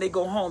on them and they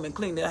go home and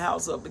clean their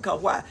house up.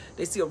 Because why?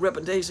 They see a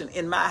reputation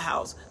in my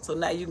house, so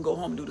now you can go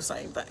home and do the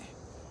same thing.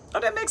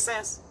 Don't that make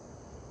sense?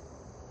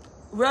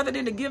 Rather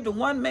than to give to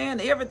one man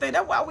everything.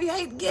 That's why we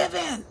hate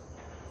giving.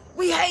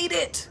 We hate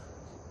it.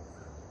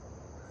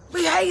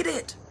 We hate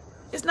it.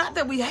 It's not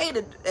that we hate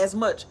it as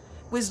much.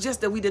 It's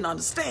just that we didn't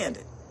understand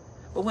it.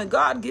 But when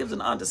God gives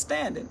an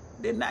understanding,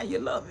 then now you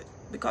love it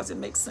because it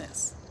makes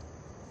sense.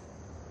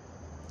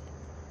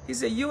 He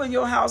said, you and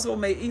your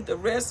household may eat the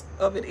rest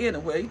of it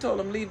anyway. He told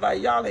them, Levi,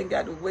 y'all ain't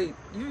got to wait.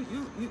 You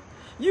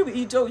can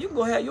eat you can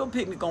go have your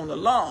picnic on the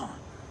lawn.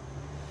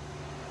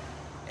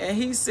 And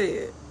he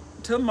said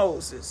to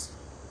Moses,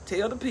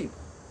 tell the people,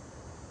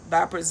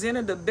 by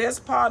presenting the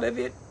best part of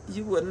it,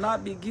 you will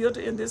not be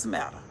guilty in this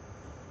matter.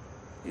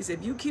 He said,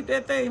 if you keep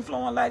that thing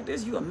flowing like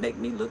this, you will make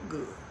me look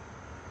good.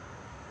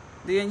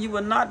 Then you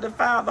will not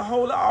defile the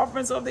holy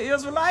offerings of the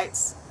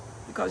Israelites,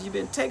 because you've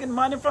been taking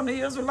money from the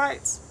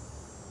Israelites,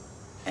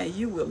 and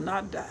you will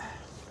not die.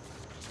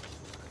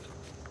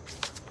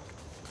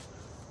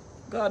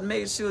 God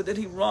made sure that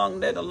he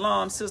rung that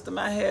alarm system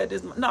I had.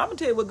 No, I'm going to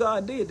tell you what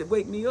God did to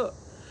wake me up.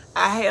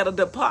 I had a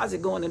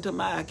deposit going into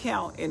my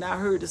account, and I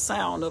heard the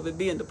sound of it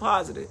being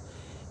deposited.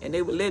 And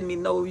they were letting me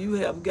know, you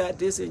have got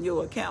this in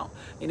your account.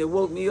 And it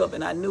woke me up,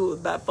 and I knew it was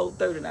about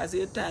 4:30, and I said,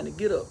 it's time to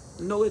get up.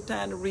 No, it's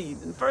time to read.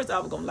 And first I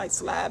was going to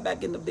slide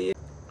back in the bed.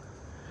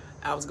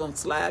 I was going to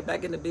slide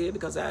back in the bed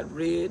because I had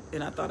read,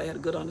 and I thought I had a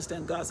good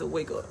understanding. God said,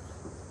 wake up.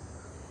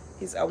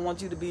 He said, I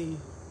want you to be,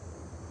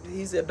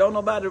 he said, don't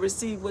nobody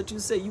receive what you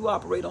say. You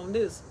operate on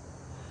this.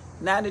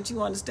 Now that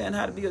you understand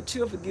how to be a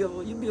cheerful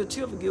giver, you be a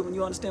cheerful giver when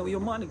you understand where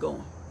your money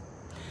going.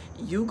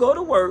 You go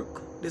to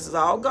work. This is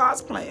all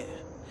God's plan.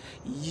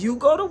 You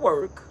go to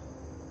work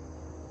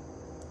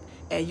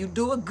and you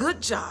do a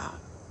good job.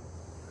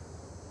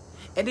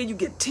 And then you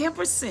get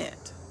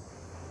 10%.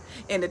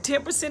 And the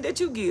 10%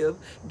 that you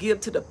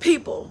give to the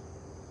people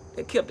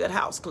that kept that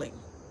house clean.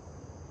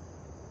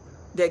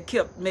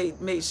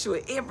 That made sure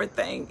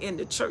everything in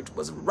the church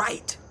was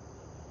right,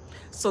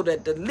 so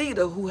that the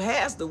leader who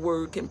has the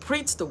word can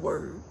preach the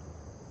word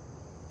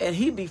and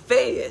he be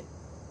fed.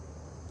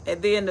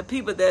 And then the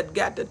people that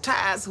got the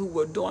tithes, who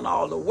were doing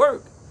all the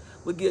work,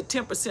 would give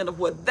 10% of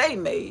what they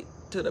made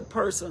to the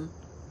person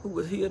who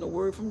was hearing the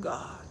word from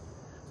God.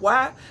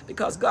 Why?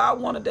 Because God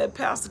wanted that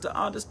pastor to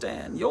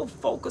understand your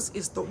focus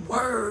is the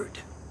word.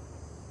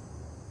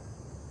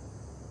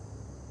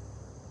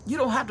 You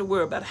don't have to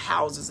worry about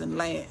houses and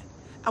land.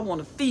 I want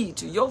to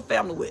feed you. Your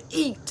family will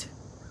eat.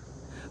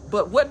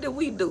 But what did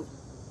we do?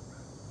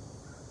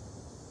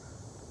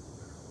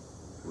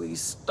 We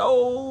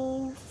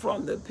stole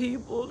from the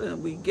people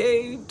and we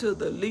gave to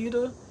the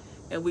leader,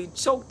 and we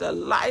choked the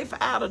life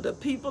out of the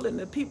people, and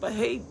the people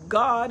hate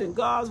God and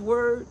God's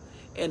word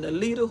and the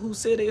leader who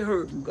said they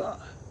heard from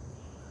God.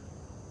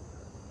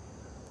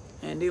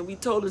 And then we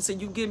told him,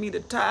 said, you give me the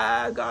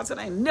tithe. God said,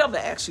 I ain't never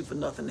asked you for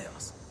nothing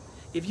else.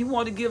 If you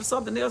want to give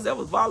something else, that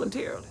was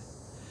voluntarily.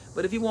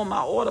 But if you want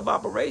my order of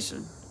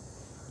operation,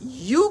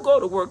 you go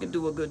to work and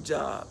do a good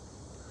job.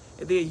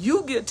 And then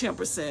you get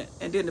 10%.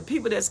 And then the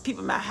people that's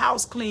keeping my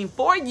house clean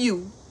for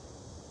you,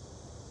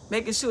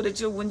 making sure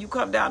that when you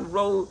come down the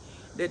road,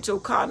 that your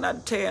car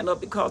not tearing up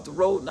because the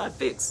road not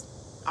fixed.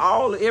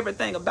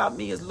 Everything about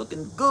me is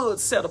looking good,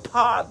 set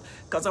apart,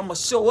 because I'm going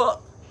to show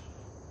up.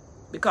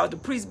 Because the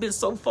priest been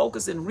so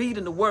focused in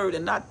reading the word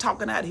and not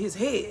talking out of his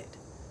head.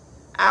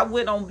 I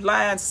went on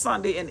Blind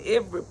Sunday and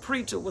every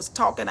preacher was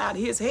talking out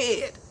of his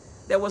head.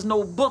 There was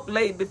no book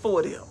laid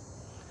before them,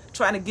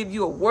 trying to give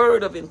you a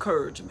word of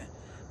encouragement.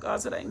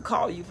 God said, I didn't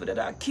call you for that.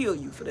 I'll kill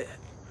you for that.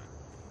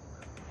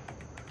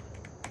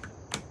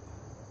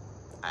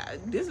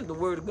 This is the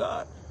word of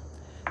God.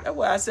 That's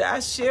why I say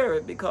I share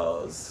it,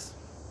 because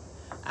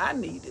I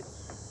need it.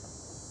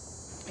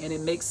 And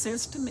it makes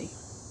sense to me.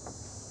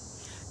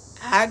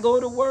 I go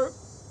to work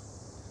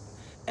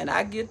and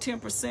I get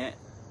 10%.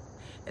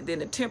 And then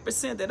the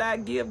 10% that I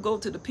give go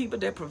to the people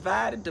that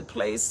provided the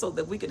place so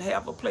that we can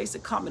have a place to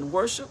come and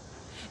worship.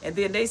 And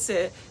then they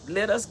said,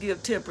 let us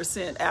give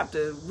 10%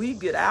 after we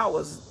get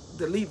ours,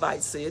 the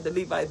Levites said. The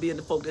Levites being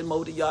the folk that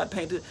mowed the yard,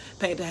 painted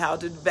the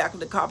house, vacuumed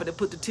the carpet, they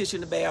put the tissue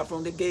in the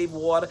bathroom, they gave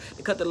water,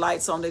 they cut the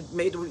lights on, they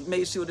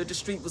made sure that the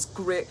street was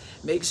correct,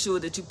 made sure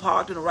that you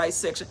parked in the right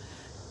section.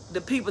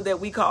 The people that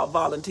we call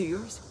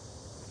volunteers,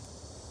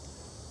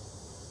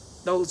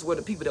 those were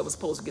the people that were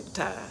supposed to get the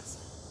tithes.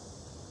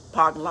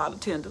 Parking lot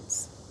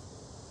attendants.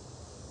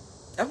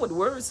 That's what the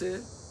word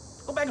said.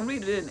 Go back and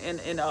read it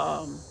in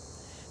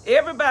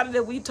everybody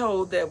that we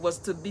told that was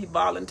to be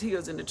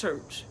volunteers in the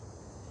church.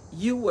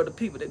 You were the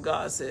people that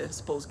God said is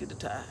supposed to get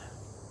the tithe.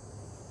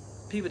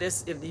 People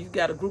that's, if you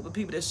got a group of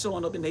people that's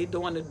showing up and they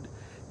doing the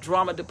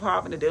drama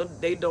department, and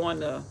they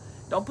doing the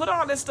Don't put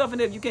all this stuff in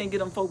there if you can't get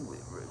them folk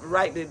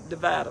right to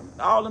divide them.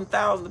 All them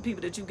thousands of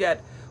people that you got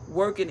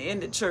working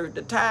in the church,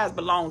 the tithes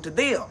belong to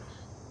them.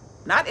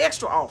 Not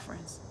extra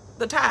offerings,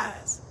 the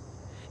tithes.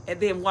 And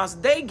then once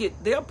they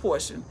get their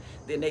portion,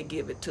 then they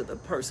give it to the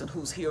person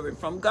who's hearing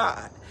from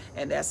God.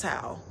 And that's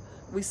how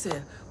we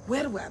said,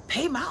 where do I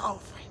pay my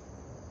offering?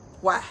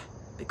 Why?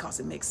 Because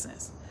it makes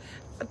sense.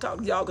 I talk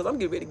to y'all because I'm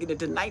getting ready to get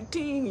into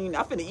 19.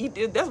 I'm finna eat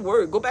this. That's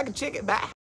word. Go back and check it. Bye.